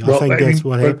 Really, I think that's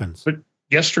what happens. But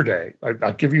yesterday,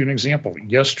 I'll give you an example.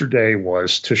 Yesterday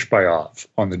was Tish B'Av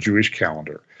on the Jewish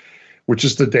calendar, which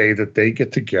is the day that they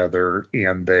get together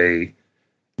and they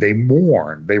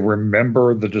mourn. They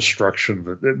remember the destruction.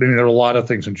 I mean, there are a lot of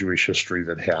things in Jewish history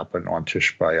that happened on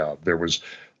Tish B'Av. There was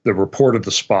the report of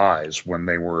the spies when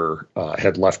they were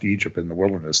had left Egypt in the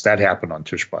wilderness, that happened on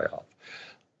Tish B'Av.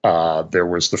 There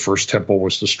was the first temple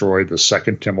was destroyed, the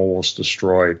second temple was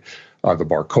destroyed, the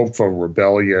Bar Kokhba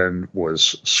rebellion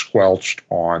was squelched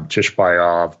on Tish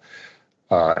B'Av,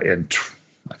 and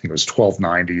I think it was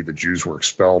 1290. The Jews were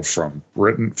expelled from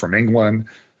England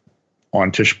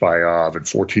on Tish B'Av. In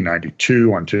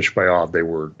 1492, on Tish B'Av, they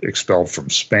were expelled from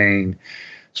Spain.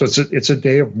 So it's a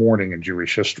day of mourning in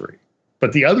Jewish history.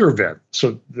 But the other event,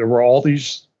 so there were all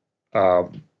these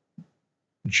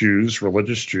Jews,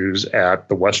 religious Jews, at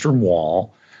the Western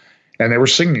Wall, and they were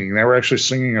singing. They were actually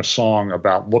singing a song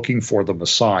about looking for the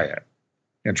Messiah,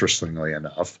 interestingly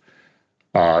enough.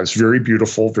 It's very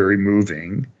beautiful, very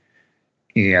moving,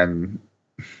 and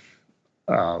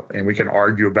we can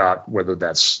argue about whether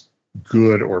that's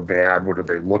good or bad. What are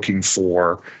they looking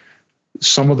for?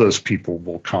 Some of those people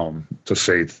will come to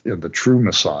faith in the true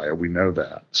Messiah. We know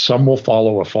that. Some will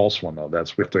follow a false one, though. We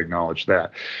have to acknowledge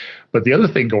that. But the other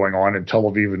thing going on in Tel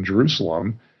Aviv and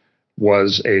Jerusalem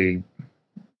was a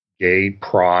gay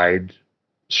pride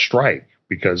strike,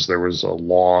 because there was a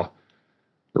law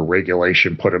or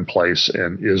regulation put in place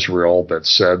in Israel that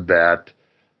said that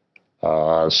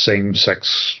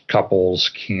same-sex couples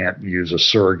can't use a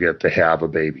surrogate to have a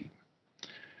baby.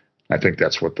 I think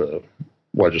that's what the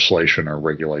legislation or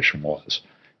regulation was.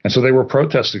 And so they were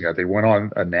protesting that. They went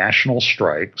on a national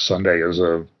strike. Sunday is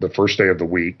the first day of the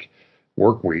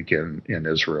work week in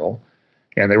Israel.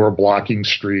 And they were blocking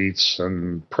streets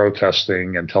and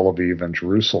protesting in Tel Aviv and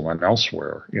Jerusalem and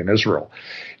elsewhere in Israel.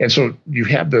 And so you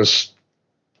have this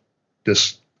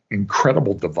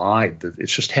incredible divide that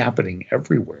it's just happening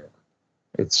everywhere.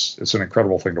 It's an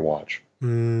incredible thing to watch.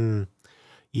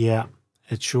 Yeah.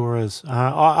 It sure is.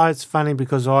 It's funny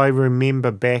because I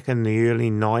remember back in the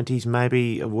early 90s,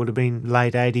 maybe it would have been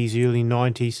late 80s, early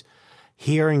 90s,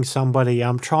 hearing somebody,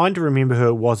 I'm trying to remember who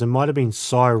it was, it might have been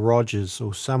Cy Rogers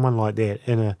or someone like that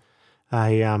in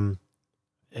a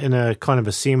kind of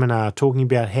a seminar talking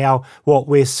about how what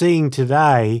we're seeing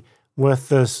today with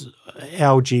this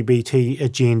LGBT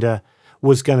agenda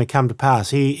was going to come to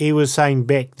pass. He was saying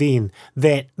back then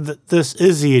that this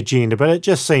is the agenda, but it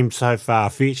just seemed so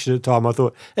far-fetched at the time. I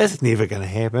thought, it's never going to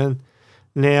happen.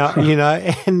 Now,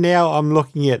 and now I'm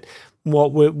looking at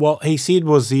what he said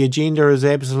was the agenda has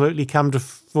absolutely come to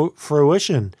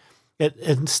fruition.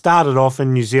 It started off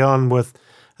in New Zealand with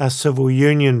a civil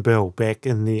union bill back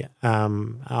in the,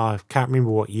 I can't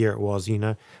remember what year it was,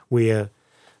 where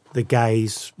the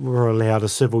gays were allowed a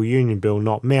civil union bill,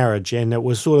 not marriage, and it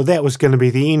was sort of that was going to be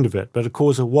the end of it. But of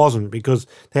course it wasn't, because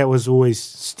that was always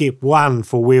step one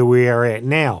for where we are at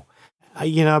now.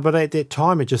 But at that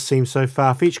time it just seemed so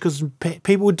far-fetched because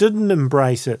people didn't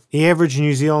embrace it. The average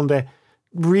New Zealander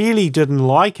really didn't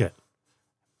like it.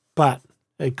 But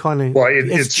it kind of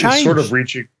it's sort of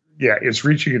reaching. Yeah, it's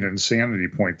reaching an insanity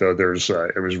point, though.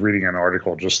 I was reading an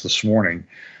article just this morning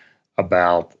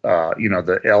about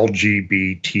the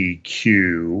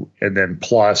LGBTQ and then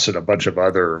plus and a bunch of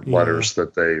other letters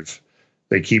that they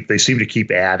seem to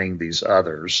keep adding these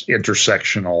others,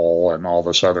 intersectional and all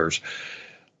this others.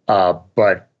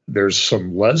 But there's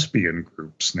some lesbian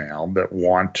groups now that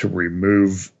want to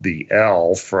remove the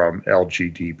L from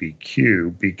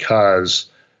LGBTQ because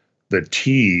the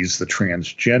T's, the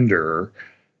transgender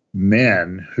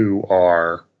men who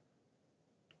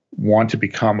want to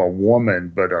become a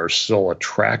woman but are still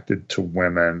attracted to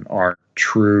women, aren't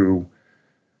true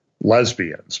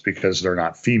lesbians because they're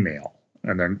not female,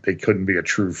 and then they couldn't be a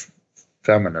true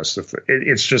feminist.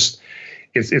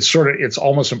 It's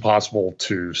almost impossible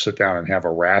to sit down and have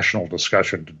a rational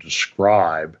discussion to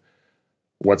describe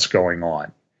what's going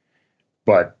on.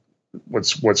 But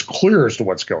what's clear as to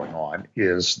what's going on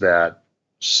is that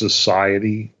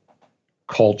society,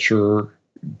 culture,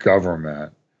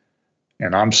 government,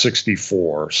 and I'm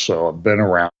 64, so I've been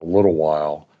around a little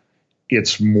while,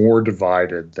 it's more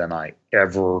divided than I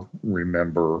ever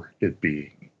remember it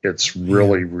being. It's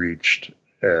really reached,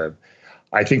 I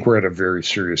think we're at a very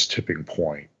serious tipping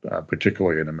point,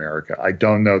 particularly in America. I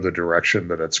don't know the direction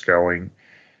that it's going,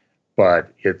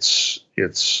 but it's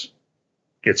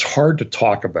hard to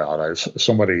talk about.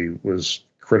 Somebody was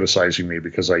criticizing me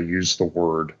because I used the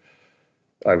word,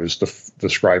 I was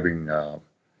describing the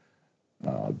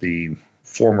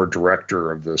former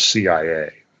director of the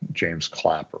CIA, James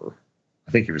Clapper.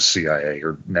 I think he was CIA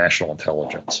or National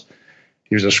Intelligence.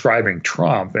 He was describing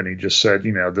Trump, and he just said,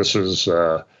 this is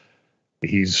like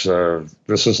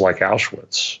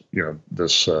Auschwitz.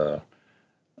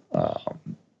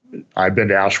 I've been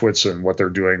to Auschwitz, and what they're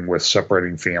doing with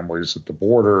separating families at the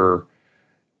border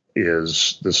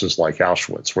is like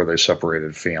Auschwitz, where they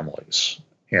separated families.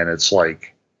 And it's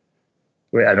like,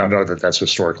 I don't know that that's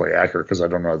historically accurate because I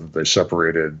don't know that they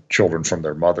separated children from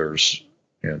their mothers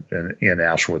in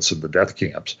Auschwitz and the death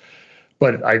camps.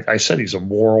 But I said he's a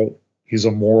moral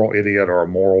idiot or a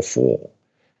moral fool.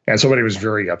 And somebody was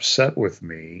very upset with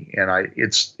me. And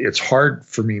it's hard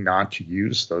for me not to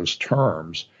use those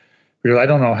terms because I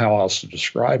don't know how else to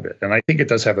describe it. And I think it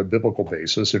does have a biblical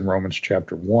basis in Romans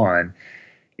chapter 1.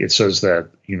 It says that,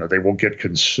 they will get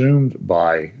consumed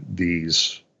by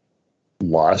these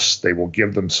lusts. They will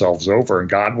give themselves over, and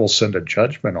God will send a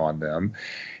judgment on them,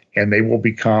 and they'll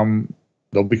become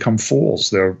fools.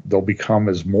 They'll become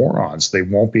as morons. They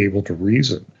won't be able to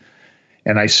reason.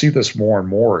 And I see this more and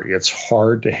more. It's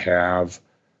hard to have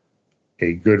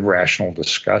a good rational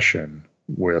discussion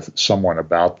with someone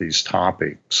about these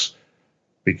topics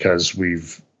because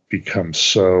we've become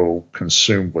so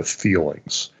consumed with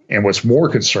feelings. And what's more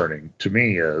concerning to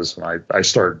me is, and I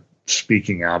started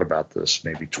speaking out about this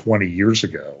maybe 20 years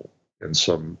ago in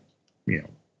some,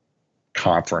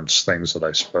 conference things that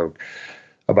I spoke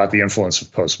about the influence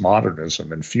of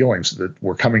postmodernism and feelings that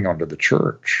were coming onto the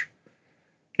church.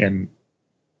 And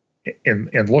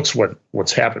looks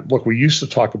what's happened. Look, we used to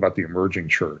talk about the emerging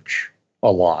church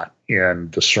a lot in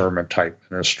discernment type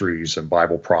ministries and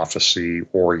Bible prophecy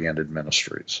oriented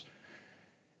ministries.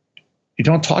 You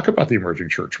don't talk about the emerging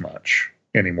church much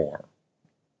anymore.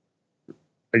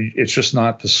 It's just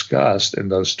not discussed in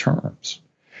those terms.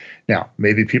 Now,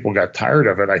 maybe people got tired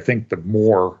of it. I think the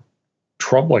more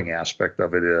troubling aspect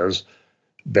of it is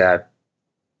that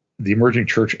the emerging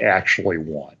church actually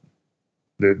won.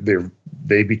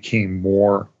 They became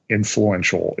more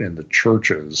influential in the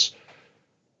churches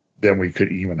than we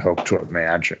could even hope to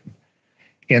imagine.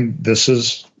 And this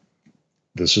is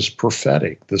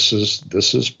prophetic. This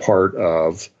is part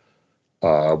of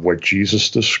what Jesus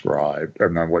described,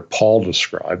 and what Paul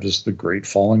described as the great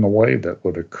falling away that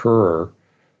would occur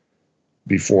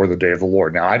before the day of the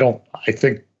Lord. Now, I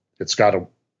think it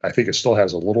still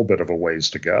has a little bit of a ways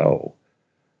to go,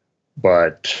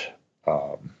 but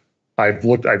I've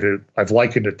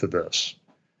likened it to this.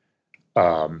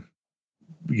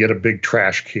 Get a big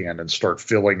trash can and start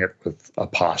filling it with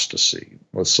apostasy.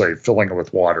 Let's say filling it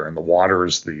with water, and the water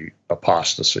is the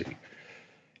apostasy.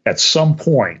 At some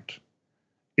point,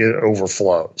 it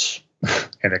overflows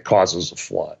and it causes a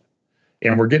flood.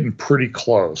 And we're getting pretty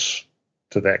close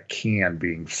to that can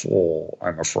being full,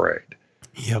 I'm afraid.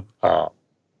 Yep.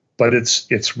 But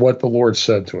it's what the Lord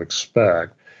said to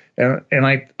expect. And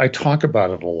I talk about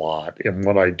it a lot in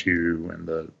what I do and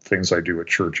the things I do at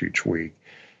church each week,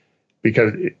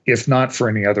 because if not for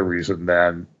any other reason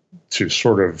than to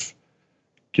sort of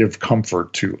give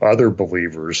comfort to other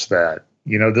believers that,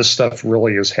 this stuff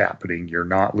really is happening. You're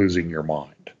not losing your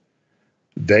mind.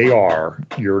 They are,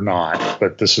 you're not,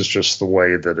 but this is just the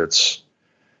way that it's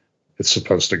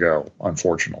supposed to go,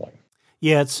 unfortunately.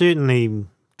 Yeah, it's certainly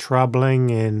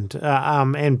troubling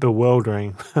and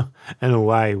bewildering in a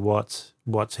way what's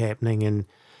happening, and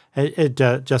it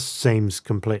just seems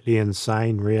completely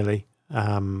insane, really.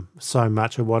 So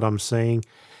much of what I'm seeing,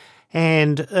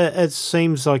 and it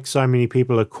seems like so many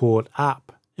people are caught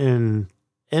up in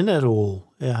it all.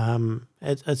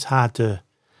 It's hard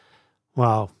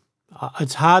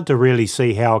to really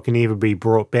see how it can ever be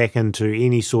brought back into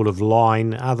any sort of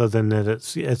line other than that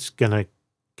it's going to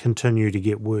continue to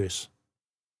get worse.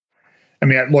 I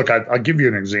mean, look, I'll give you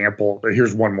an example.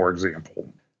 Here's one more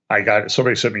example.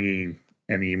 Somebody sent me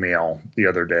an email the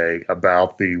other day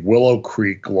about the Willow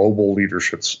Creek Global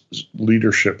Leadership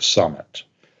Summit.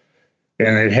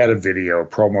 And it had a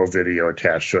promo video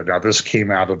attached to it. Now, this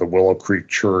came out of the Willow Creek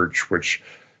Church, which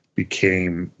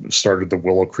started the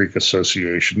Willow Creek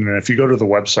Association. And if you go to the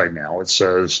website now, it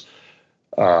says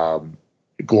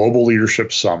Global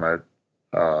Leadership Summit.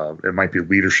 It might be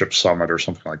Leadership Summit or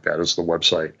something like that is the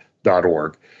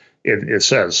website.org. It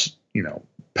says,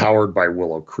 powered by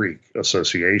Willow Creek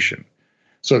Association.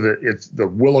 So the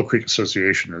Willow Creek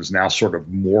Association is now sort of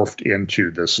morphed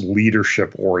into this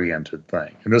leadership-oriented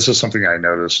thing. And this is something I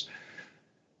noticed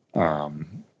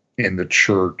in the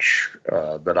church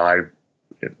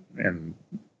and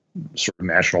sort of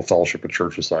National Fellowship of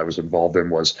Churches that I was involved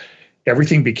in, was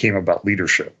everything became about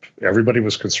leadership. Everybody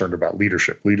was concerned about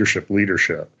leadership.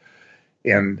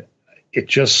 And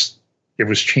it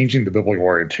was changing the biblical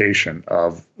orientation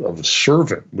of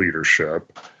servant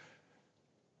leadership.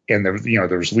 And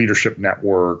there's Leadership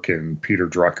Network and Peter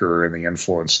Drucker and the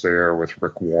influence there with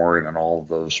Rick Warren and all of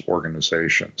those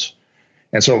organizations.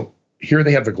 And so here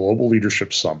they have the Global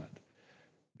Leadership Summit.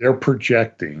 They're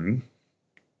projecting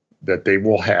that they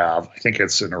will have, I think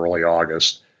it's in early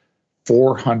August,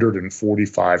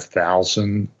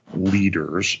 445,000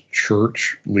 leaders,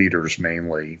 church leaders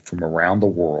mainly from around the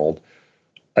world,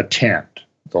 attend.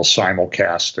 They'll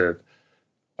simulcast it.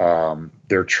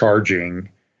 They're charging.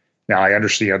 Now, I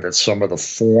understand that some of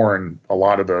a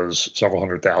lot of those several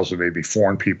 100,000 may be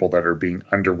foreign people that are being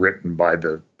underwritten by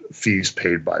the fees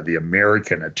paid by the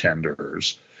American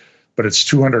attenders, but it's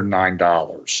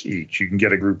 $209 each. You can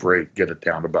get a group rate, get it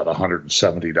down to about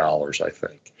 $170, I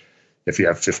think, if you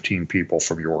have 15 people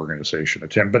from your organization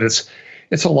attend. But it's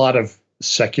a lot of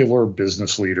secular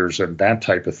business leaders and that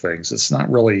type of things. It's not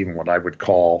really even what I would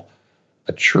call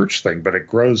a church thing, but it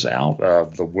grows out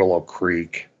of the Willow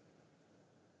Creek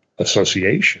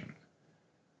Association,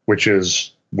 which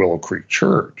is Willow Creek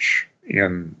Church.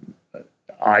 And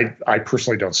I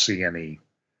personally don't see any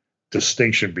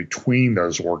distinction between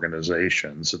those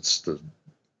organizations. It's the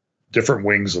different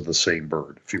wings of the same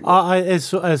bird, if you will.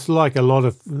 It's like a lot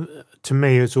of, to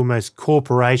me, it's almost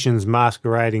corporations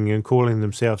masquerading and calling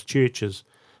themselves churches,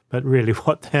 but really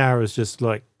what they are is just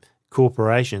like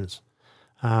corporations.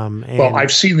 Well,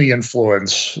 I've seen the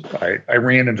influence. I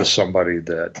ran into somebody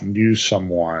that knew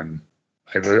someone.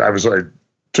 I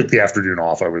took the afternoon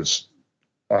off. I was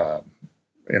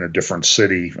in a different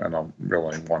city, and I don't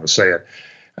really want to say it.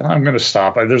 And I'm going to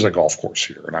stop. There's a golf course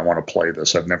here, and I want to play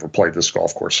this. I've never played this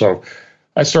golf course. So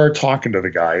I started talking to the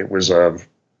guy. It was a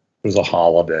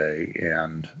holiday,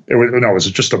 and it was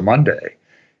just a Monday.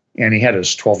 And he had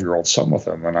his 12-year-old son with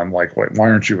him. And I'm like, why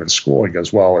aren't you in school? He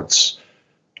goes, well, it's,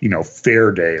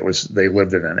 Fair Day. They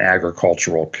lived in an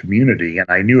agricultural community. And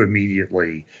I knew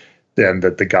immediately then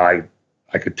that the guy,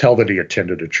 I could tell that he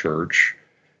attended a church,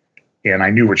 and I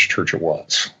knew which church it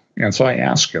was. And so I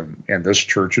asked him, and this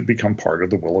church had become part of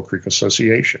the Willow Creek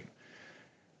Association.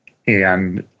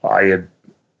 And I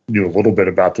knew a little bit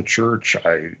about the church.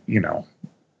 I,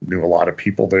 knew a lot of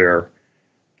people there.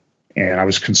 And I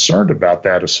was concerned about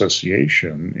that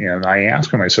association. And I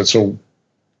asked him, I said, so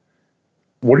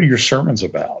what are your sermons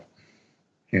about?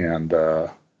 And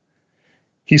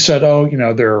he said,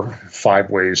 there are 5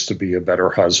 ways to be a better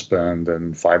husband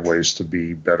and 5 ways to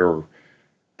be better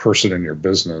person in your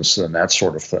business and that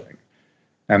sort of thing.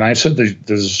 And I said,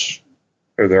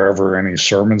 are there ever any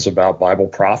sermons about Bible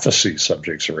prophecy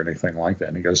subjects or anything like that?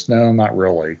 And he goes, no, not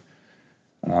really.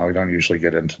 We don't usually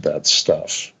get into that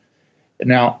stuff.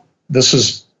 Now,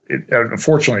 it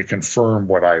unfortunately confirmed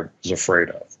what I was afraid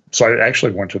of. So I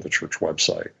actually went to the church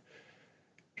website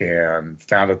and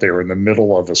found that they were in the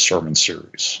middle of a sermon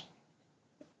series.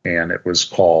 And it was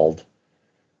called,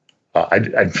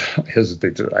 I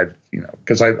hesitate to,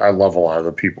 because I love a lot of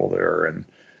the people there.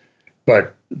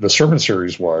 But the sermon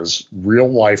series was Real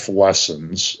Life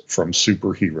Lessons from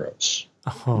Superheroes.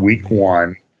 Week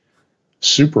 1,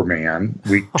 Superman.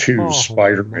 Week 2,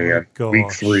 Spider-Man.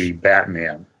 Week 3,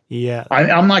 Batman. Yeah.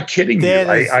 I'm not kidding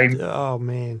you. Oh,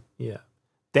 man. Yeah.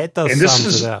 That does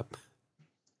sums it up.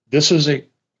 This is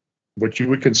what you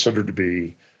would consider to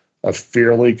be a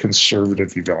fairly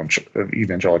conservative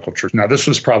evangelical church. Now, this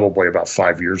was probably about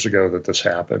 5 years ago that this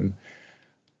happened.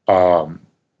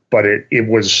 But it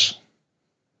was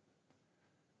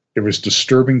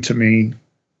disturbing to me,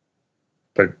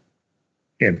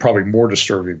 and probably more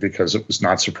disturbing because it was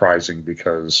not surprising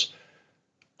because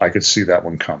I could see that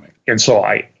one coming. And so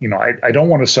I don't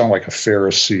want to sound like a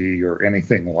Pharisee or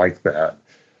anything like that,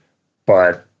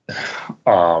 but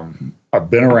I've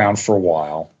been around for a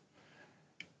while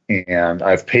and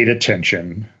I've paid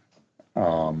attention.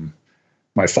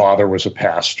 My father was a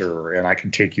pastor, and I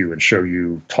can take you and show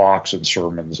you talks and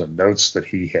sermons and notes that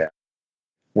he had.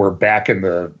 Where back in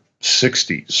the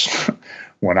 60s,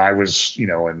 when I was,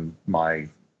 in my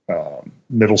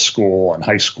middle school and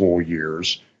high school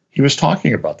years, he was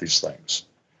talking about these things.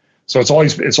 So it's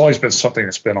always been something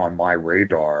that's been on my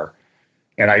radar.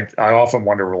 And I often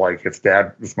wonder, like,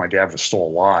 if my dad was still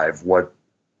alive, what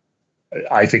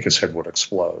I think his head would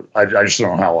explode. I just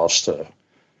don't know how else to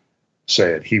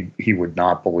say it. He would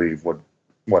not believe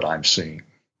what I'm seeing.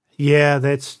 Yeah,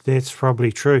 that's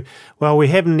probably true. Well, we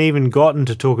haven't even gotten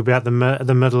to talk about the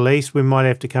Middle East. We might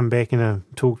have to come back and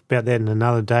talk about that in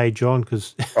another day, John,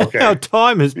 because our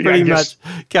time has pretty much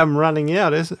come running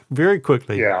out very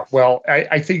quickly. Yeah, well,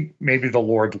 I think maybe the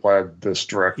Lord led this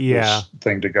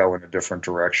thing to go in a different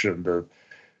direction.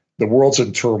 The world's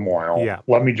in turmoil. Yeah.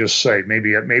 Let me just say,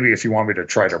 maybe if you want me to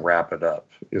try to wrap it up,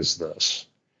 is this.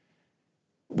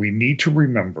 We need to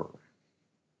remember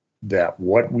that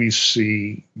what we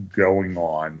see going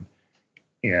on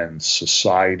in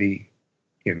society,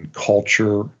 in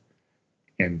culture,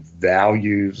 in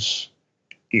values,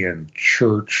 in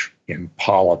church, in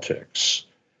politics,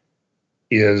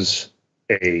 is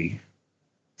a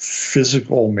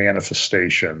physical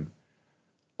manifestation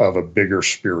of a bigger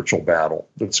spiritual battle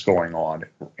that's going on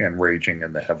and raging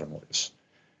in the heavenlies.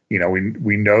 You know,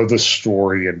 we know the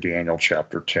story in Daniel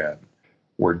chapter 10,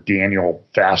 where Daniel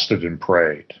fasted and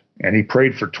prayed. And he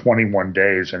prayed for 21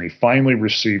 days, and he finally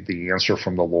received the answer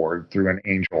from the Lord through an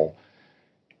angel.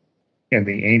 And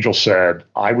the angel said,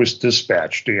 I was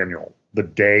dispatched, Daniel, the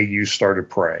day you started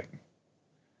praying.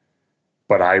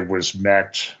 But I was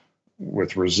met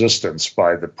with resistance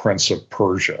by the prince of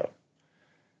Persia.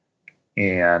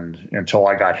 And until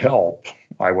I got help,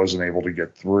 I wasn't able to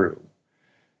get through.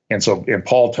 And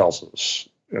Paul tells us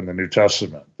in the New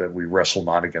Testament that we wrestle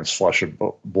not against flesh and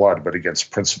blood, but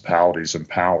against principalities and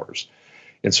powers.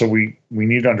 And so we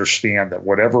need to understand that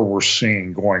whatever we're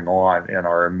seeing going on in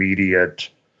our immediate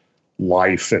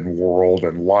life and world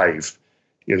and life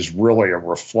is really a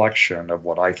reflection of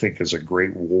what I think is a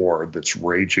great war that's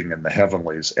raging in the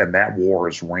heavenlies, and that war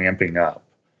is ramping up.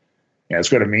 And it's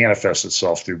going to manifest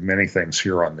itself through many things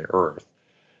here on the earth.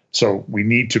 So we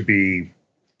need to be,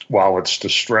 while it's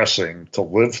distressing to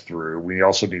live through, we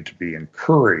also need to be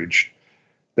encouraged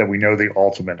that we know the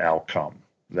ultimate outcome,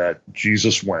 that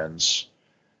Jesus wins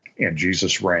and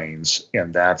Jesus reigns,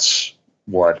 and that's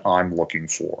what I'm looking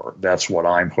for. That's what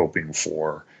I'm hoping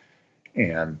for.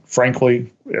 And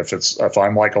frankly, if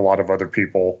I'm like a lot of other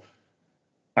people,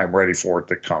 I'm ready for it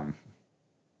to come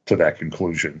to that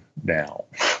conclusion now.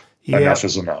 Yeah. Enough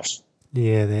is enough.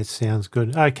 Yeah, that sounds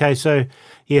good. Okay, so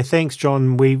yeah, thanks,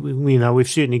 John. We've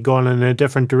certainly gone in a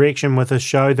different direction with this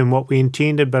show than what we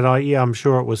intended, but I'm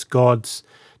sure it was God's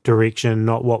direction,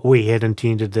 not what we had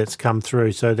intended, that's come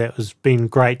through. So that has been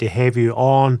great to have you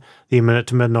on the Minute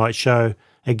to Midnight Show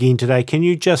again today. Can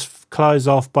you just close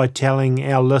off by telling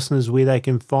our listeners where they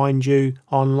can find you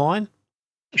online?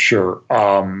 Sure.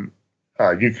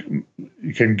 You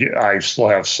can get. I still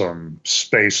have some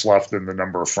space left in the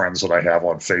number of friends that I have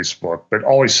on Facebook, but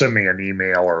always send me an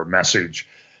email or a message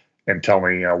and tell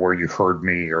me where you heard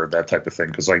me or that type of thing,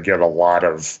 because I get a lot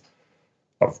of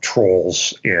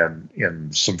trolls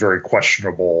and some very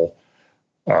questionable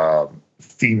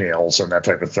females and that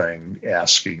type of thing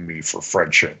asking me for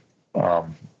friendship.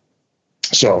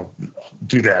 So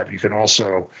do that. You can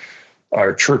also,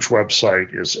 our church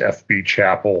website is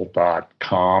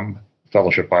fbchapel.com,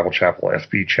 Fellowship Bible Chapel,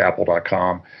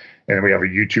 fbchapel.com. And then we have a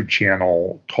YouTube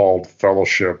channel called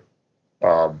Fellowship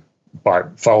Bible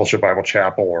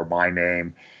Chapel, or my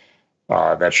name.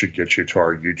 That should get you to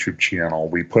our YouTube channel.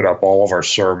 We put up all of our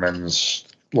sermons,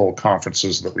 little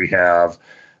conferences that we have,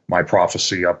 my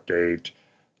prophecy update,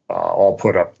 all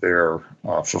put up there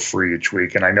for free each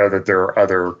week. And I know that there are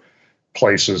other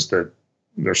places that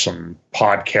there's some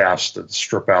podcasts that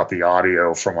strip out the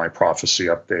audio from my prophecy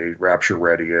update. Rapture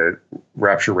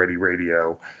Ready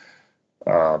Radio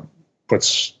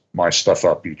puts my stuff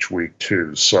up each week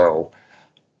too. So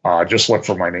just look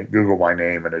for my name, Google my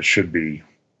name, and it should be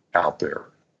out there.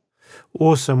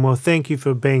 Awesome. Well, thank you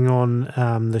for being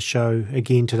on the show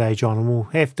again today, John. And we'll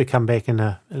have to come back in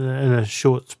a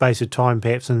short space of time,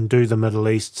 perhaps, and do the Middle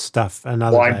East stuff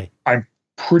another day. I'm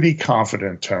pretty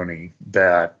confident, Tony,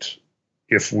 that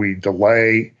if we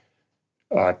delay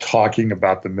talking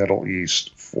about the Middle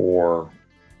East for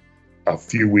a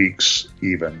few weeks,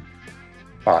 even,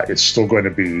 it's still going to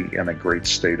be in a great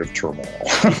state of turmoil.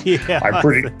 Yeah,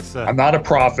 I'm not a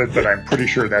prophet, but I'm pretty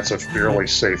sure that's a fairly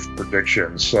safe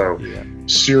prediction. So yeah.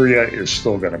 Syria is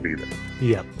still going to be there.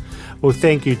 Yeah. Well,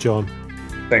 thank you, John.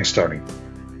 Thanks, Tony.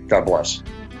 God bless.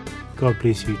 God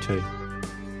bless you too.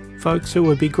 Folks, it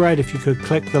would be great if you could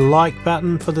click the like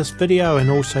button for this video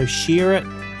and also share it,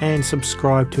 and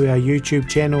subscribe to our YouTube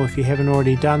channel if you haven't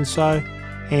already done so.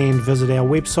 And visit our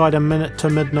website,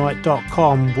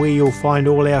 aminutemidnight.com, where you'll find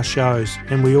all our shows.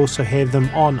 And we also have them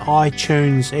on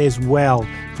iTunes as well.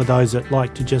 For those that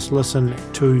like to just listen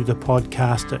to the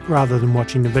podcast rather than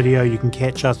watching the video, you can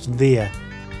catch us there.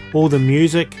 All the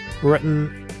music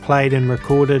written, played and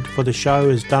recorded for the show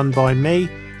is done by me.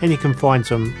 And you can find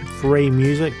some free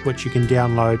music, which you can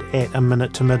download at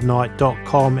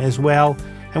aminutemidnight.com as well.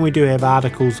 And we do have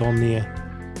articles on there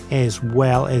as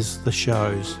well as the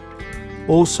shows.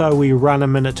 Also, we run A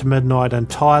Minute to Midnight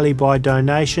entirely by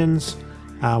donations.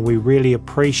 We really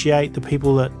appreciate the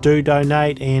people that do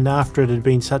donate, and after it had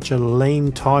been such a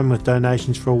lean time with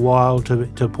donations for a while to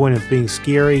the point of being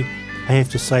scary, I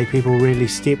have to say people really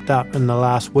stepped up in the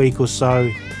last week or so,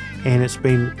 and it's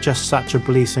been just such a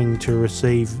blessing to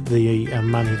receive the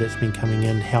money that's been coming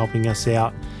in, helping us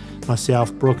out.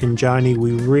 Myself, Brooke and Joni,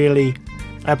 we really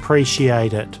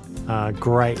appreciate it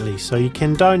greatly. So you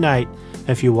can donate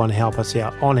if you want to help us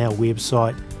out on our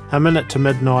website,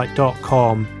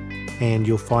 aminutemidnight.com, and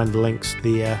you'll find links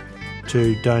there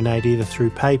to donate either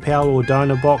through PayPal or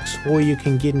donor box, or you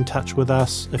can get in touch with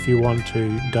us if you want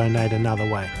to donate another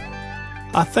way.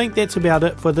 I think that's about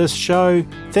it for this show.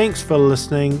 Thanks for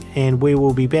listening, and we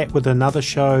will be back with another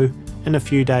show in a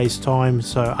few days' time.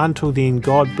 So until then,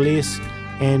 God bless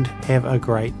and have a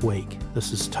great week.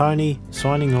 This is Tony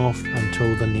signing off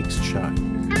until the next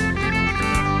show.